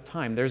contrast with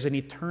time. There's an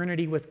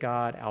eternity with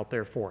God out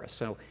there for us.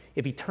 So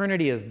if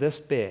eternity is this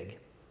big,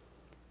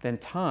 then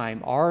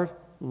time, our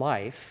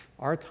life,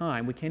 our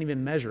time, we can't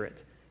even measure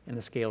it in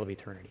the scale of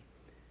eternity.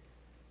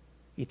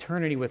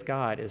 Eternity with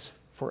God is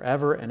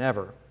forever and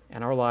ever,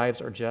 and our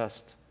lives are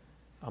just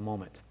a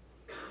moment.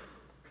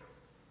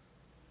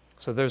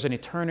 So there's an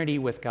eternity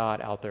with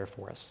God out there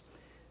for us.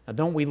 Now,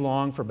 don't we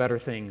long for better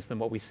things than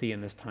what we see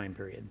in this time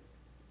period?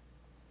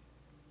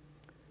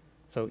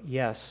 So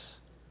yes,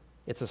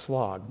 it's a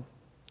slog,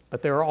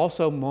 but there are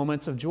also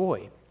moments of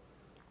joy.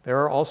 There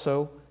are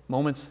also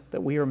moments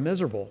that we are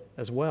miserable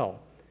as well,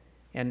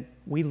 and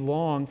we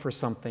long for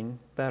something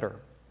better.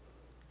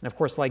 And of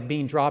course, like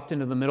being dropped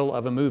into the middle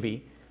of a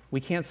movie, we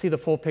can't see the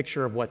full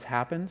picture of what's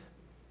happened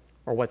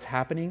or what's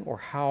happening or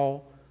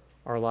how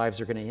our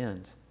lives are going to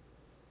end.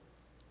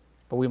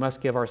 But we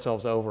must give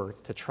ourselves over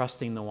to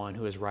trusting the one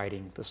who is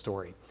writing the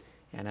story.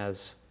 And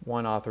as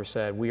one author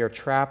said, we are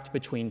trapped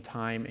between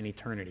time and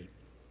eternity.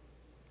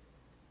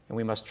 And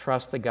we must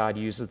trust that God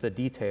uses the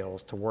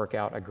details to work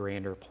out a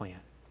grander plan.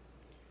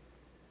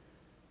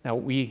 Now,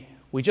 we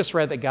we just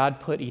read that God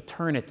put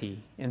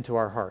eternity into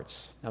our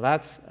hearts. Now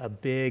that's a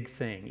big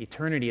thing.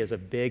 Eternity is a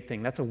big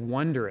thing. That's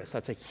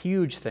a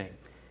huge thing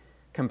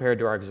compared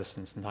to our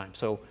existence in time.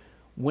 So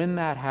when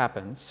that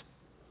happens,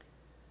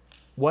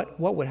 what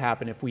would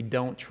happen if we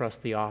don't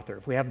trust the author?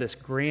 If we have this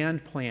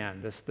grand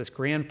plan, this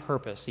grand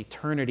purpose,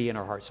 eternity in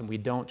our hearts, and we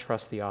don't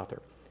trust the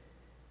author?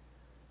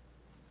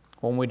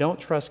 When we don't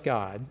trust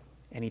God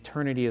and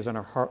eternity is in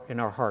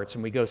our hearts,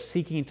 and we go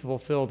seeking to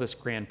fulfill this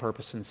grand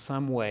purpose in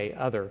some way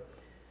other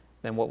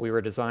than what we were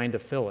designed to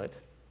fill it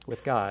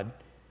with God.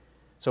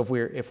 So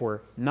if we're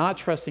not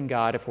trusting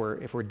God, if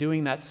we're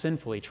doing that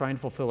sinfully, trying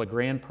to fulfill a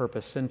grand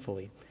purpose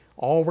sinfully,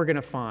 all we're going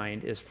to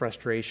find is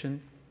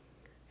frustration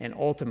and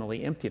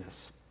ultimately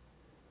emptiness.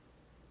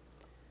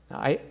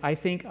 Now, I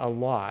think a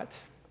lot,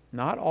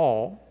 not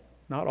all,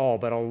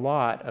 but a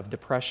lot of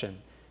depression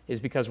is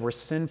because we're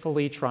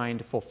sinfully trying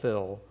to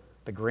fulfill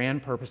the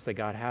grand purpose that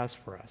God has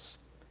for us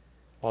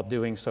while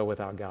doing so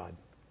without God.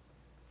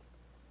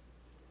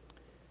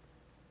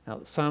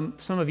 Now, some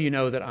of you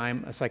know that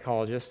I'm a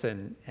psychologist,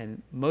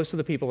 and most of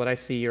the people that I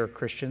see are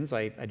Christians.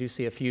 I do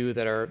see a few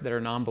that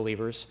are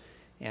non-believers,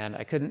 and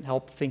I couldn't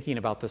help thinking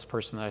about this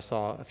person that I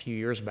saw a few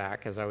years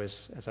back as I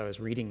was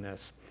reading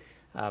this.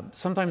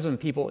 Sometimes when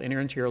people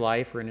enter into your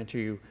life or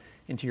into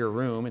your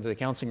room, into the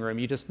counseling room,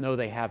 you just know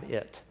they have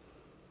it.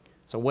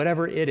 So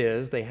whatever it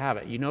is, they have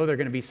it. You know they're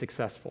going to be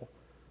successful.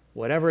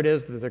 Whatever it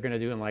is that they're going to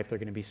do in life, they're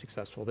going to be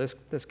successful.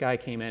 This guy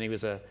came in. He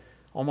was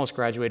almost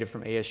graduated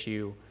from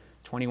ASU.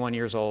 21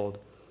 years old,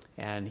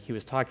 and he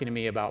was talking to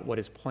me about what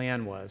his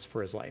plan was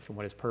for his life and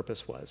what his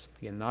purpose was.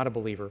 Again, not a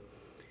believer,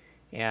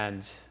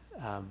 and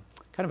kind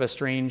of a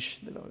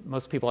strange,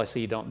 most people I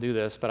see don't do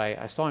this, but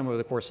I saw him over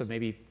the course of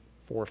maybe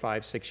 4,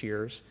 5, 6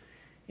 years,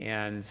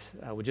 and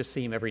I would just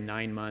see him every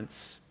 9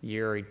 months,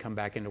 year. He'd come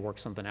back in to work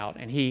something out,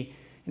 and in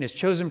his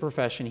chosen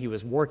profession, he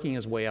was working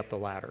his way up the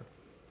ladder.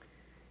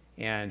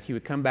 And he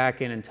would come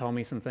back in and tell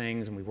me some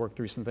things, and we'd work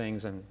through some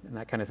things and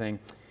that kind of thing.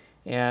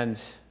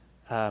 And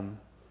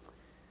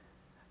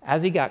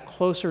as he got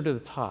closer to the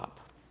top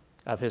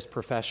of his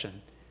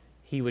profession,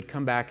 he would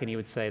come back and he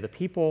would say, the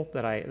people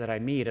that I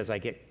meet as I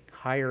get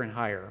higher and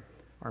higher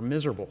are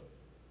miserable.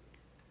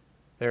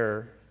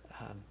 They're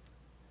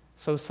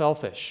so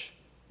selfish,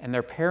 and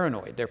they're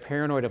paranoid. They're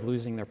paranoid of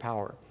losing their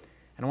power.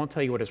 And I won't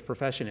tell you what his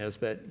profession is,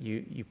 but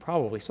you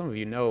probably, some of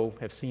you know,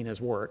 have seen his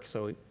work.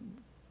 So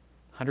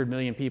 100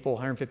 million people,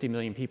 150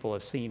 million people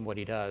have seen what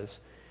he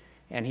does.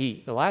 And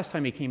the last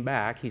time he came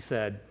back, he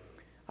said,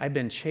 I've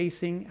been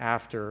chasing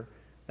after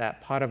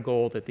that pot of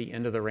gold at the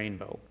end of the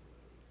rainbow.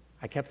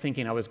 I kept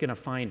thinking I was going to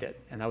find it,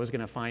 and I was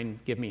going to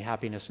give me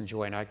happiness and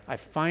joy. And I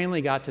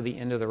finally got to the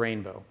end of the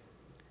rainbow,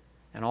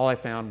 and all I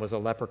found was a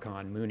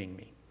leprechaun mooning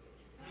me.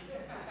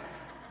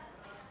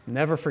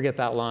 Never forget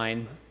that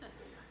line.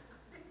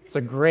 It's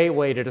a great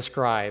way to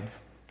describe,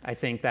 I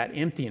think, that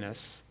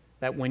emptiness,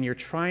 that when you're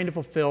trying to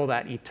fulfill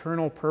that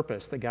eternal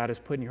purpose that God has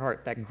put in your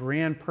heart, that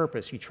grand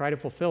purpose, you try to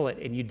fulfill it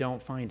and you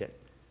don't find it.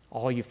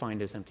 All you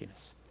find is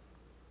emptiness.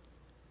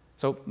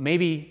 So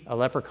maybe a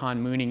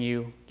leprechaun mooning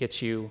you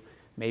gets you,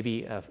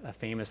 maybe a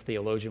famous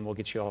theologian will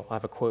get you. I'll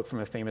have a quote from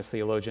a famous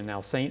theologian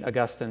now. St.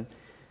 Augustine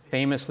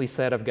famously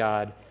said of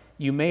God,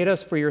 "You made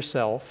us for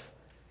yourself,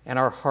 and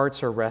our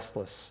hearts are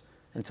restless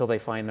until they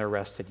find their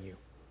rest in you."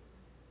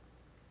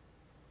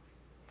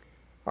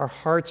 Our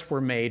hearts were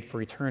made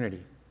for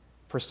eternity,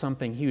 for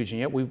something huge, and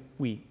yet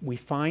we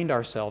find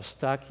ourselves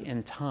stuck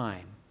in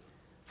time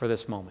for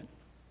this moment.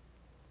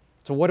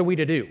 So what are we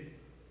to do?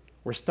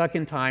 We're stuck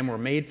in time, we're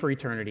made for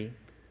eternity,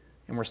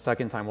 and we're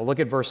stuck in time. We'll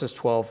look at verses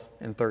 12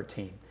 and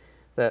 13.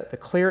 The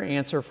clear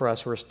answer for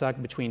us who are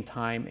stuck between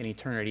time and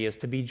eternity is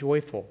to be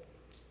joyful,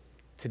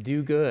 to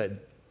do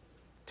good,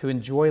 to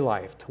enjoy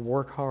life, to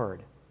work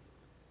hard.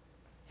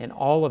 And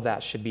all of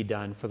that should be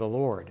done for the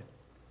Lord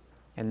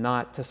and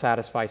not to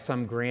satisfy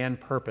some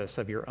grand purpose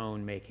of your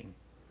own making.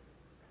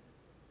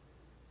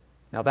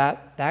 Now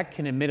that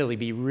can admittedly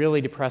be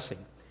really depressing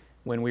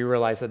when we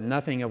realize that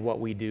nothing of what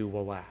we do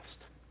will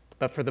last.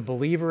 But for the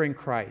believer in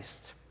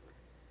Christ,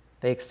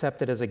 they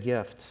accept it as a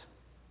gift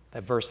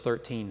that verse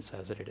 13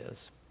 says that it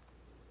is.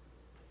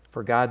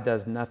 For God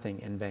does nothing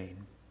in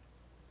vain.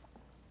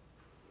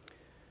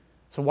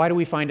 So why do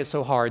we find it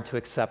so hard to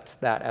accept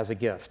that as a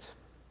gift?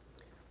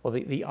 Well,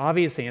 the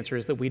obvious answer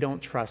is that we don't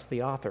trust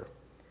the author.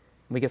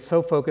 We get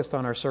so focused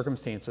on our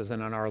circumstances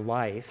and on our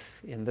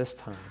life in this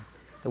time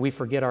that we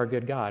forget our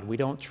good God. We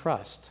don't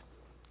trust,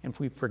 and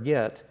we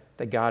forget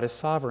that God is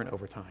sovereign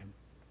over time,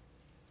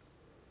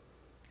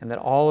 and that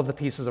all of the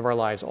pieces of our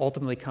lives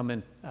ultimately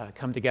come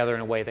together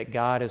in a way that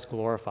God is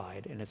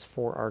glorified, and it's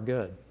for our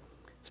good.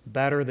 It's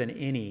better than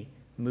any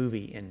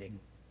movie ending.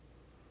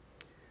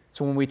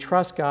 So when we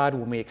trust God,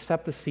 when we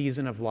accept the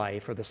season of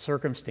life or the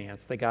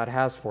circumstance that God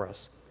has for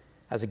us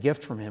as a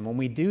gift from Him, when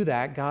we do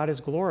that, God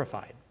is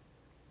glorified.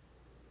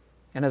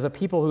 And as a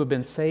people who have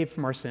been saved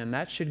from our sin,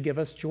 that should give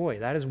us joy.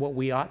 That is what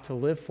we ought to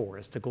live for,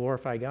 is to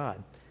glorify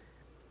God,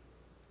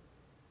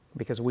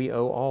 because we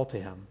owe all to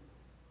Him.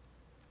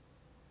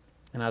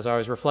 And as I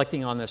was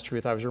reflecting on this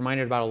truth, I was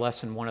reminded about a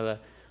lesson one of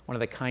one of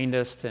the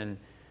kindest and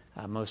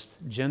most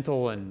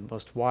gentle and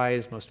most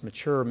wise, most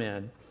mature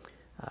men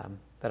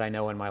that I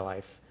know in my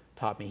life,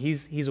 taught me.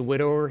 He's a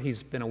widower.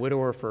 He's been a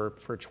widower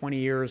for 20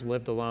 years,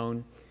 lived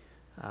alone.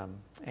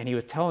 And he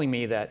was telling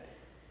me that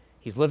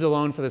he's lived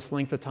alone for this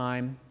length of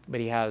time, but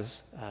he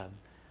has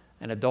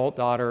an adult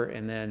daughter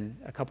and then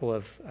a couple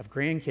of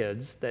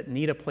grandkids that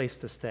need a place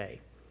to stay.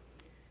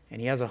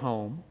 And he has a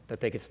home that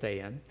they could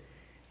stay in.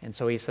 And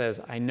so he says,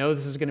 I know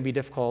this is going to be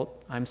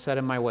difficult. I'm set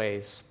in my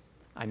ways.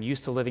 I'm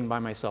used to living by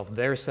myself.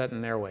 They're set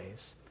in their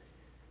ways.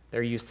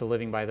 They're used to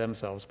living by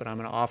themselves, but I'm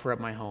going to offer up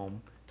my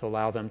home to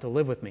allow them to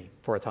live with me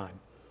for a time.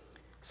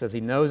 He says he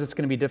knows it's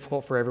going to be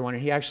difficult for everyone,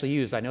 and he actually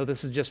used, I know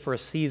this is just for a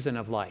season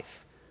of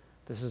life.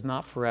 This is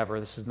not forever.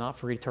 This is not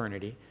for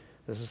eternity.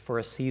 This is for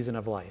a season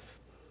of life.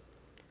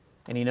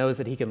 And he knows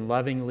that he can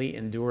lovingly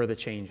endure the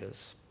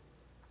changes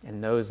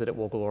and knows that it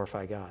will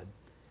glorify God.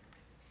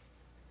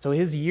 So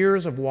his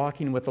years of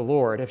walking with the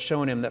Lord have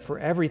shown him that for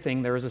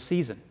everything there is a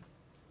season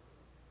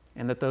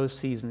and that those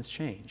seasons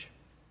change.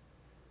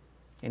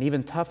 And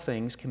even tough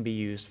things can be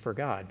used for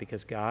God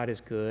because God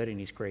is good and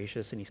he's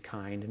gracious and he's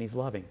kind and he's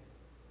loving.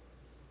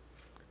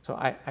 So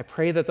I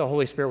pray that the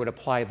Holy Spirit would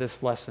apply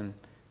this lesson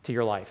to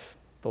your life,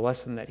 the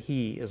lesson that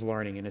he is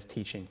learning in his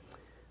teaching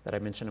that I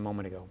mentioned a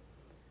moment ago.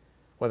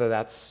 Whether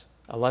that's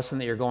a lesson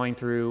that you're going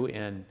through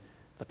in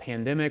the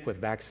pandemic with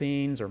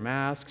vaccines or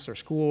masks or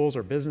schools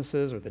or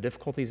businesses or the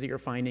difficulties that you're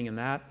finding in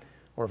that,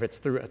 or if it's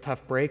through a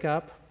tough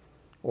breakup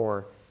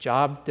or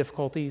job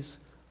difficulties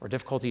or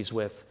difficulties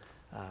with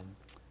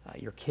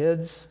your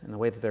kids and the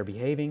way that they're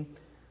behaving,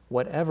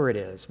 whatever it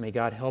is, may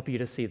God help you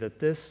to see that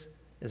this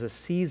is a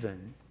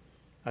season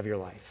of your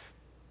life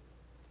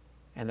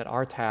and that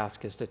our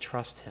task is to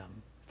trust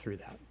him through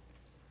that.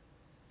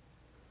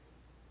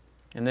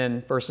 And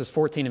then verses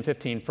 14 and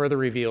 15 further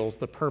reveals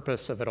the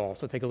purpose of it all.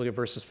 So take a look at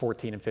verses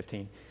 14 and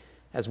 15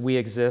 as we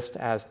exist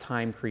as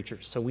time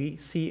creatures. So we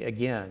see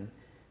again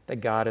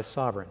that God is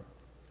sovereign.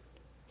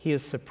 He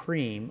is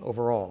supreme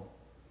over all.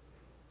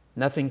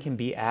 Nothing can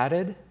be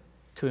added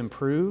to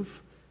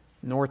improve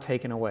nor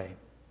taken away.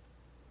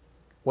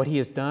 What he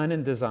has done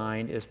and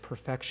designed is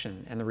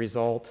perfection, and the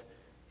result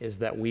is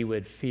that we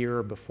would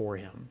fear before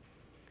him.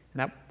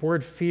 And that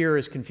word fear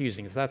is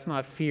confusing, because that's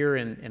not fear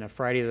in a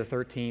Friday the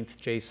 13th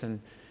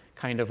Jason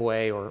kind of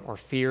way, or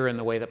fear in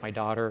the way that my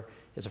daughter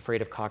is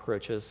afraid of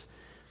cockroaches.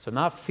 So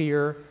not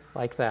fear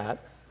like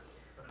that,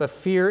 but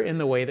fear in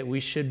the way that we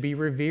should be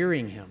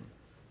revering him.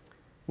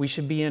 We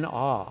should be in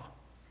awe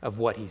of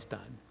what he's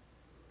done.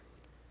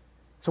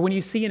 So when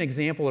you see an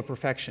example of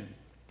perfection,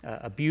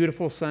 a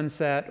beautiful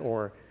sunset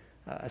or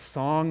a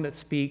song that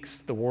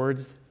speaks the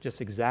words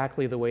just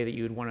exactly the way that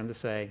you would want them to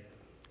say,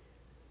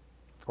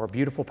 or a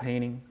beautiful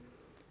painting,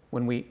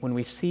 when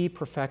we see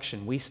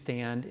perfection, we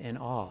stand in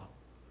awe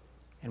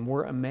and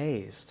we're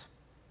amazed.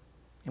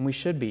 And we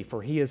should be,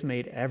 for he has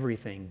made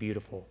everything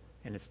beautiful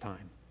in its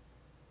time.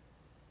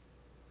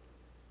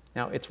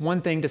 Now, it's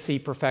one thing to see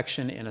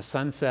perfection in a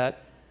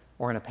sunset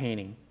or in a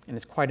painting, and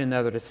it's quite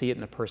another to see it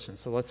in a person.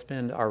 So let's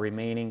spend our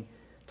remaining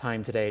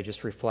time today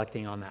just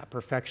reflecting on that,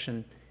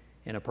 perfection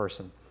in a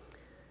person.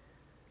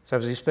 So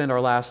as we spend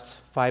our last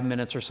 5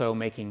 minutes or so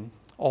making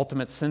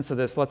ultimate sense of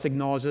this, let's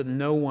acknowledge that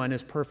no one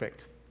is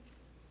perfect.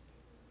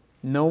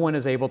 No one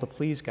is able to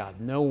please God.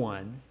 No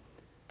one,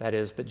 that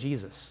is, but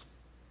Jesus.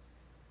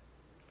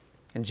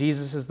 And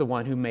Jesus is the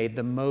one who made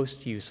the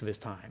most use of his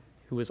time,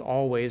 who is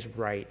always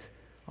right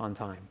on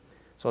time.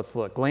 So let's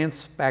look.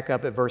 Glance back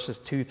up at verses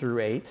 2 through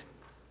 8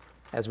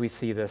 as we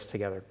see this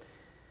together.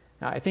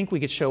 Now, I think we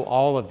could show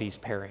all of these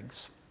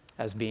pairings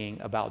as being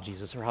about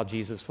Jesus or how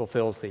Jesus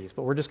fulfills these,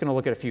 but we're just going to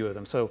look at a few of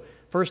them. So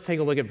first, take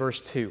a look at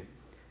verse 2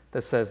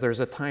 that says, there's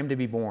a time to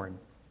be born.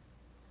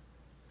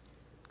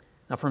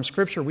 Now, from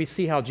Scripture, we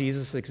see how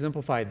Jesus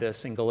exemplified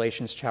this in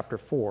Galatians chapter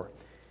 4.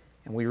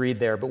 And we read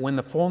there, but when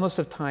the fullness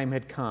of time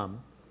had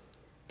come,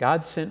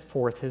 God sent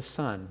forth his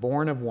Son,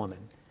 born of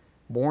woman,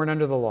 born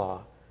under the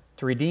law,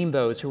 to redeem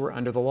those who were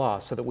under the law,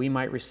 so that we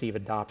might receive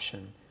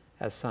adoption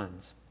as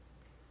sons.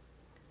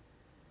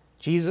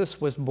 Jesus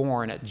was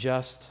born at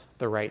just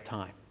the right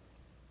time.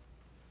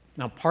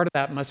 Now, part of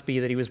that must be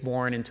that he was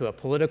born into a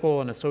political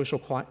and a social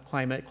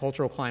climate,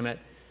 cultural climate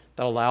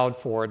that allowed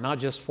for, not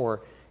just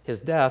for his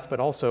death, but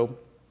also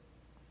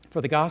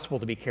for the gospel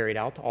to be carried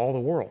out to all the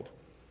world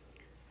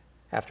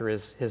after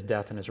his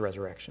death and his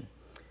resurrection.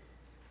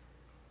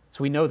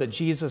 So we know that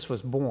Jesus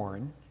was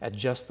born at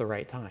just the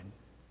right time.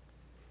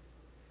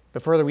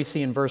 But further, we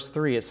see in verse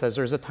 3, it says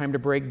there's a time to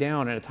break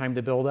down and a time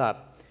to build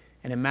up.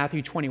 And in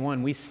Matthew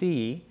 21, we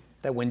see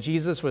that when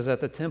Jesus was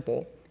at the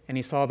temple and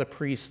he saw the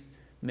priests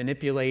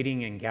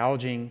manipulating and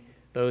gouging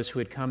those who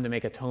had come to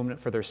make atonement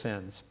for their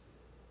sins,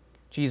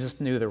 Jesus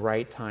knew the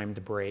right time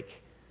to break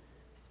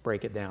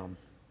it down.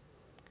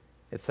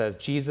 It says,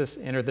 Jesus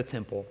entered the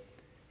temple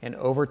and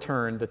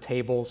overturned the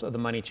tables of the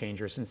money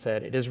changers and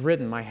said, it is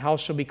written, my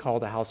house shall be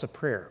called a house of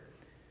prayer,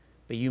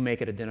 but you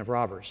make it a den of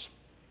robbers.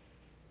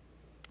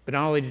 But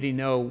not only did he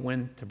know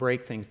when to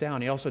break things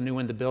down, he also knew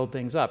when to build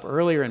things up.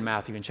 Earlier in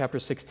Matthew, in chapter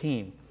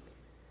 16,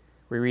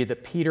 we read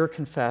that Peter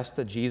confessed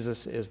that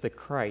Jesus is the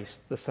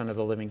Christ, the Son of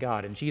the living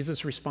God. And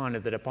Jesus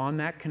responded that upon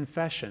that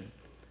confession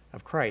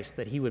of Christ,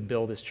 that he would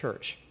build his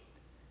church.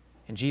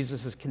 And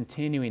Jesus is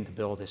continuing to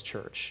build his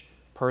church,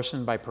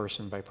 person by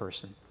person by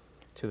person,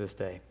 to this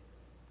day.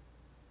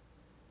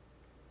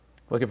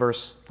 Look at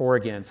verse 4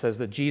 again. It says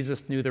that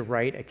Jesus knew the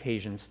right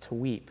occasions to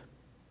weep.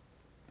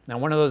 Now,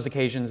 one of those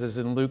occasions is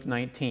in Luke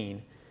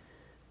 19,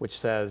 which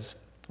says,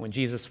 when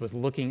Jesus was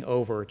looking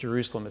over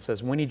Jerusalem, it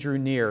says, when he drew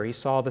near, he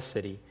saw the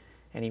city,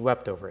 and he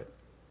wept over it.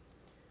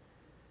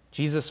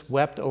 Jesus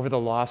wept over the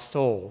lost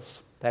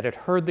souls that had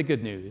heard the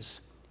good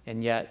news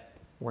and yet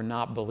were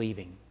not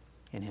believing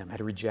in him, had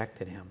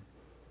rejected him.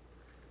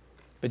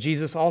 But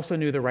Jesus also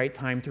knew the right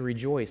time to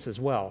rejoice as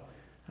well.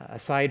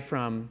 Aside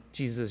from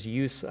Jesus'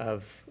 use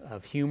of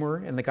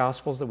humor in the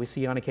Gospels that we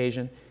see on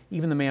occasion,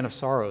 even the man of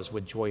sorrows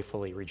would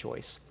joyfully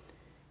rejoice.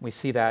 We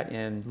see that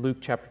in Luke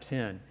chapter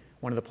 10.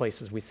 One of the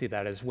places we see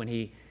that is when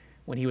he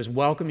was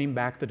welcoming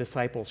back the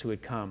disciples who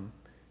had come,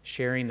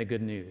 sharing the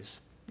good news,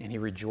 and he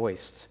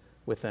rejoiced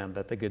with them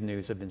that the good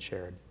news had been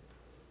shared.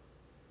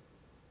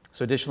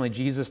 So additionally,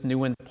 Jesus knew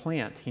when to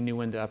plant, he knew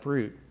when to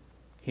uproot,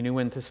 he knew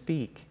when to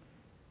speak,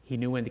 he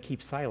knew when to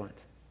keep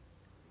silent.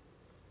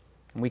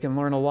 And we can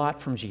learn a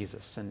lot from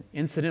Jesus. And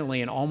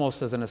incidentally, and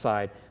almost as an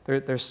aside,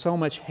 there's so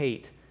much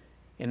hate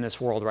in this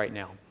world right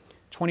now.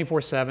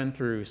 24/7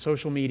 through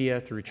social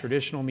media, through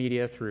traditional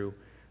media, through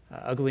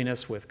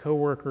ugliness with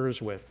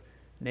coworkers, with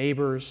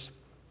neighbors,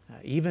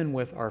 even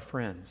with our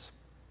friends.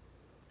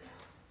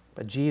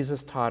 But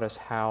Jesus taught us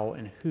how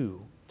and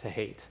who to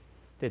hate,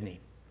 didn't he?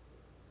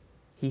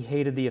 He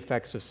hated the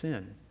effects of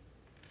sin.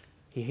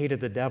 He hated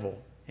the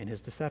devil and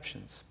his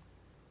deceptions.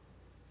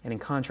 And in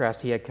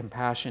contrast, he had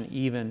compassion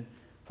even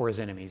for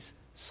his enemies,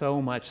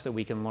 so much that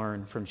we can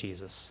learn from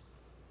Jesus.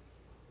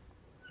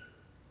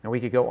 Now, we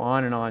could go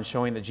on and on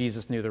showing that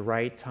Jesus knew the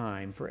right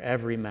time for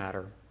every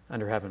matter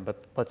under heaven,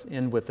 but let's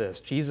end with this.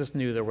 Jesus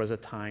knew there was a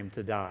time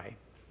to die.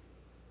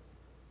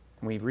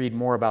 And we read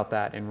more about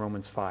that in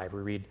Romans 5.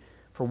 We read,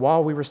 for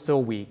while we were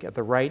still weak, at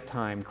the right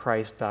time,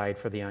 Christ died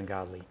for the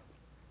ungodly.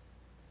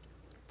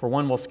 For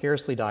one will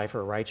scarcely die for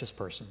a righteous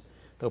person,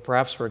 though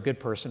perhaps for a good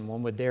person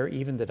one would dare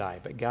even to die.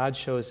 But God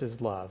shows his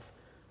love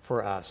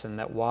for us, and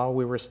that while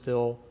we were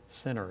still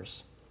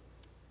sinners,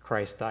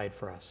 Christ died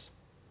for us.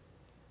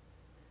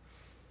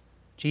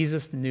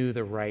 Jesus knew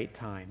the right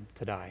time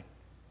to die,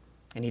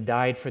 and he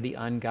died for the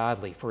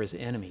ungodly, for his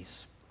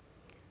enemies,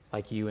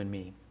 like you and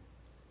me.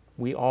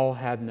 We all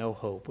had no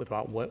hope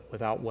without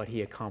what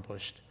he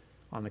accomplished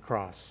on the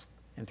cross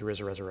and through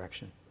his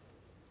resurrection.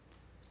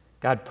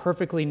 God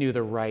perfectly knew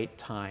the right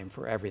time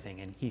for everything,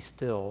 and he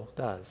still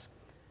does.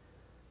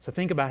 So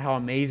think about how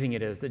amazing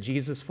it is that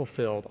Jesus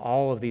fulfilled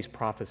all of these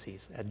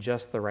prophecies at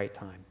just the right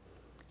time.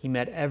 He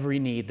met every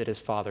need that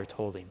his Father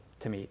told him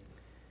to meet.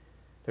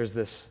 There's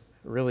this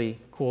really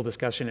cool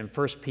discussion in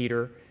 1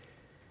 Peter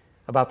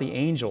about the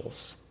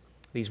angels,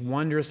 these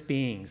wondrous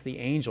beings, the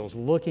angels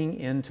looking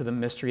into the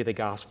mystery of the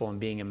gospel and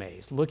being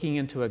amazed, looking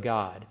into a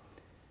God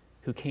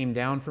who came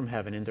down from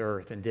heaven into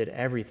earth and did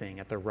everything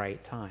at the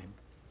right time.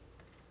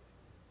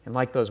 And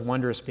like those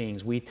wondrous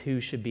beings, we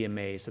too should be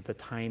amazed at the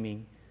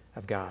timing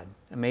of God,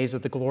 amazed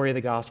at the glory of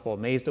the gospel,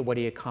 amazed at what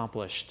he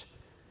accomplished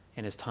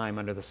in his time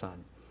under the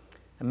sun,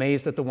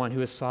 amazed at the one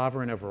who is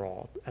sovereign over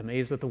all,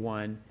 amazed at the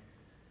one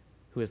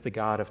who is the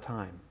God of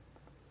time,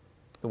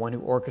 the one who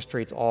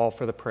orchestrates all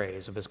for the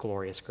praise of his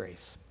glorious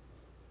grace.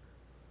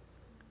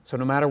 So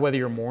no matter whether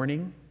you're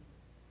mourning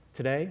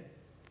today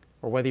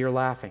or whether you're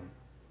laughing,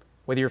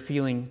 whether you're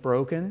feeling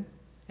broken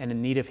and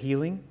in need of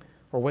healing,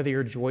 or whether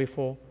you're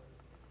joyful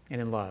and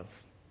in love,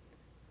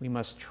 we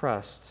must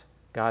trust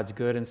God's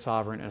good and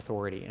sovereign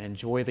authority and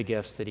enjoy the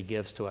gifts that he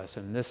gives to us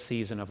in this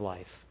season of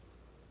life.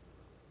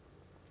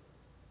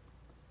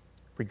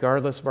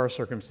 Regardless of our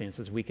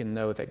circumstances, we can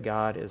know that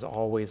God is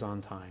always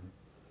on time,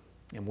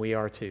 and we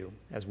are too,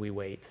 as we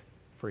wait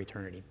for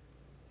eternity.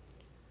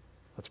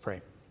 Let's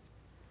pray.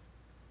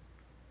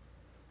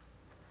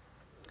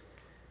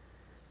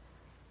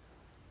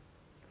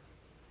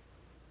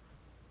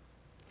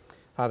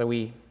 Father,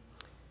 we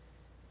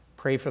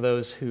pray for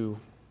those who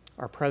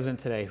are present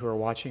today, who are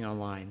watching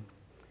online.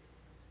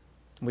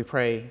 We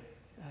pray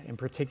in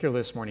particular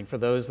this morning for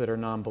those that are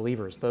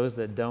non-believers, those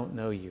that don't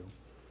know you.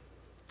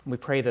 We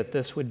pray that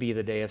this would be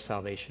the day of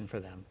salvation for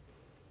them.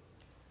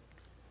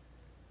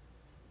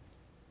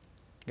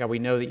 God, we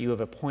know that you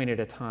have appointed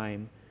a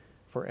time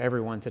for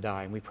everyone to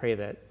die, and we pray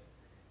that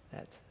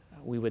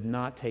we would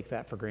not take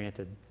that for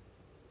granted,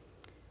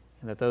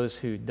 and that those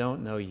who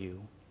don't know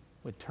you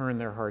would turn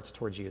their hearts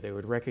towards you. They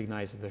would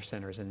recognize that they're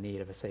sinners in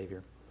need of a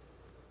Savior.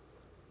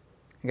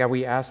 And God,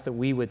 we ask that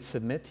we would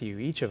submit to you,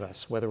 each of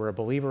us, whether we're a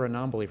believer or a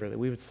non-believer, that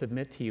we would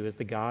submit to you as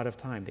the God of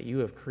time, that you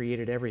have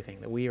created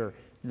everything, that we are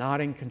not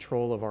in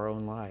control of our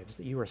own lives,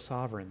 that you are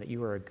sovereign, that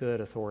you are a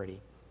good authority.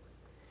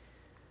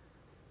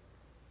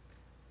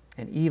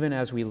 And even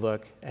as we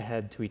look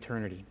ahead to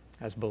eternity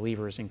as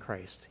believers in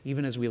Christ,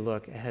 even as we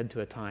look ahead to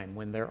a time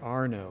when there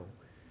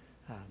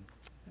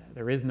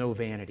is no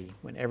vanity,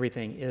 when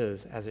everything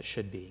is as it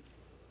should be,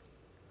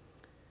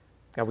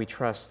 God, we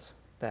trust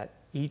that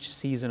each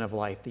season of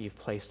life that you've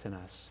placed in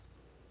us,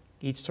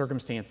 each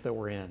circumstance that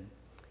we're in,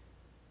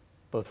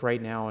 both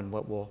right now and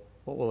what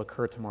will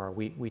occur tomorrow,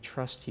 we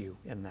trust you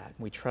in that.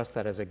 We trust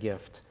that as a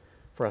gift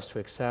for us to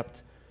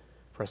accept,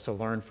 for us to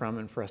learn from,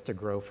 and for us to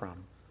grow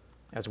from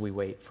as we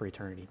wait for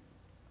eternity.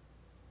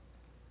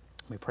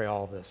 We pray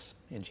all of this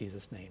in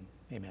Jesus' name.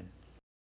 Amen.